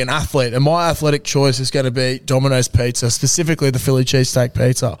 exactly, an athlete. And my athletic choice is going to be Domino's Pizza, specifically the Philly cheesesteak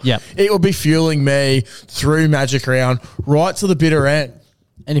pizza. Yeah. It will be fueling me through Magic Round right to the bitter end.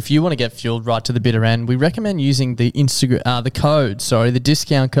 And if you want to get fueled right to the bitter end, we recommend using the the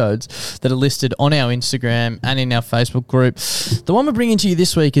discount codes that are listed on our Instagram and in our Facebook group. The one we're bringing to you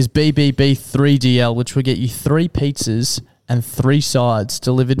this week is BBB3DL, which will get you 3 pizzas and 3 sides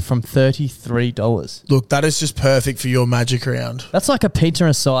delivered from $33. Look, that is just perfect for your Magic Round. That's like a pizza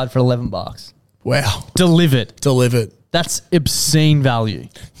and a side for $11. Wow. Delivered. That's obscene value.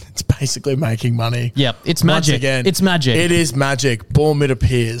 It's basically making money. Yep, it's Once magic. again, It's magic. It is magic. Boom, it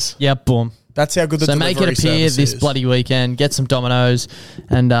appears. Yep, boom. That's how good the so delivery make it appear service this is. bloody weekend. Get some Dominoes,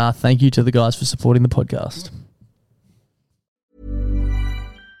 and thank you to the guys for supporting the podcast.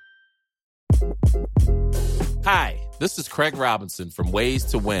 Hi, this is Craig Robinson from Ways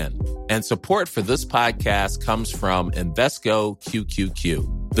to Win, and support for this podcast comes from Invesco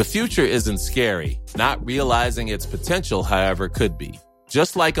QQQ. The future isn't scary. Not realizing its potential, however, could be.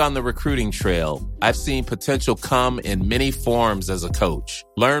 Just like on the recruiting trail, I've seen potential come in many forms as a coach.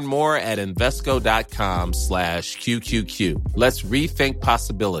 Learn more at Invesco.com/QQQ. Let's rethink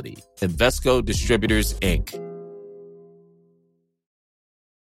possibility. Invesco Distributors, Inc.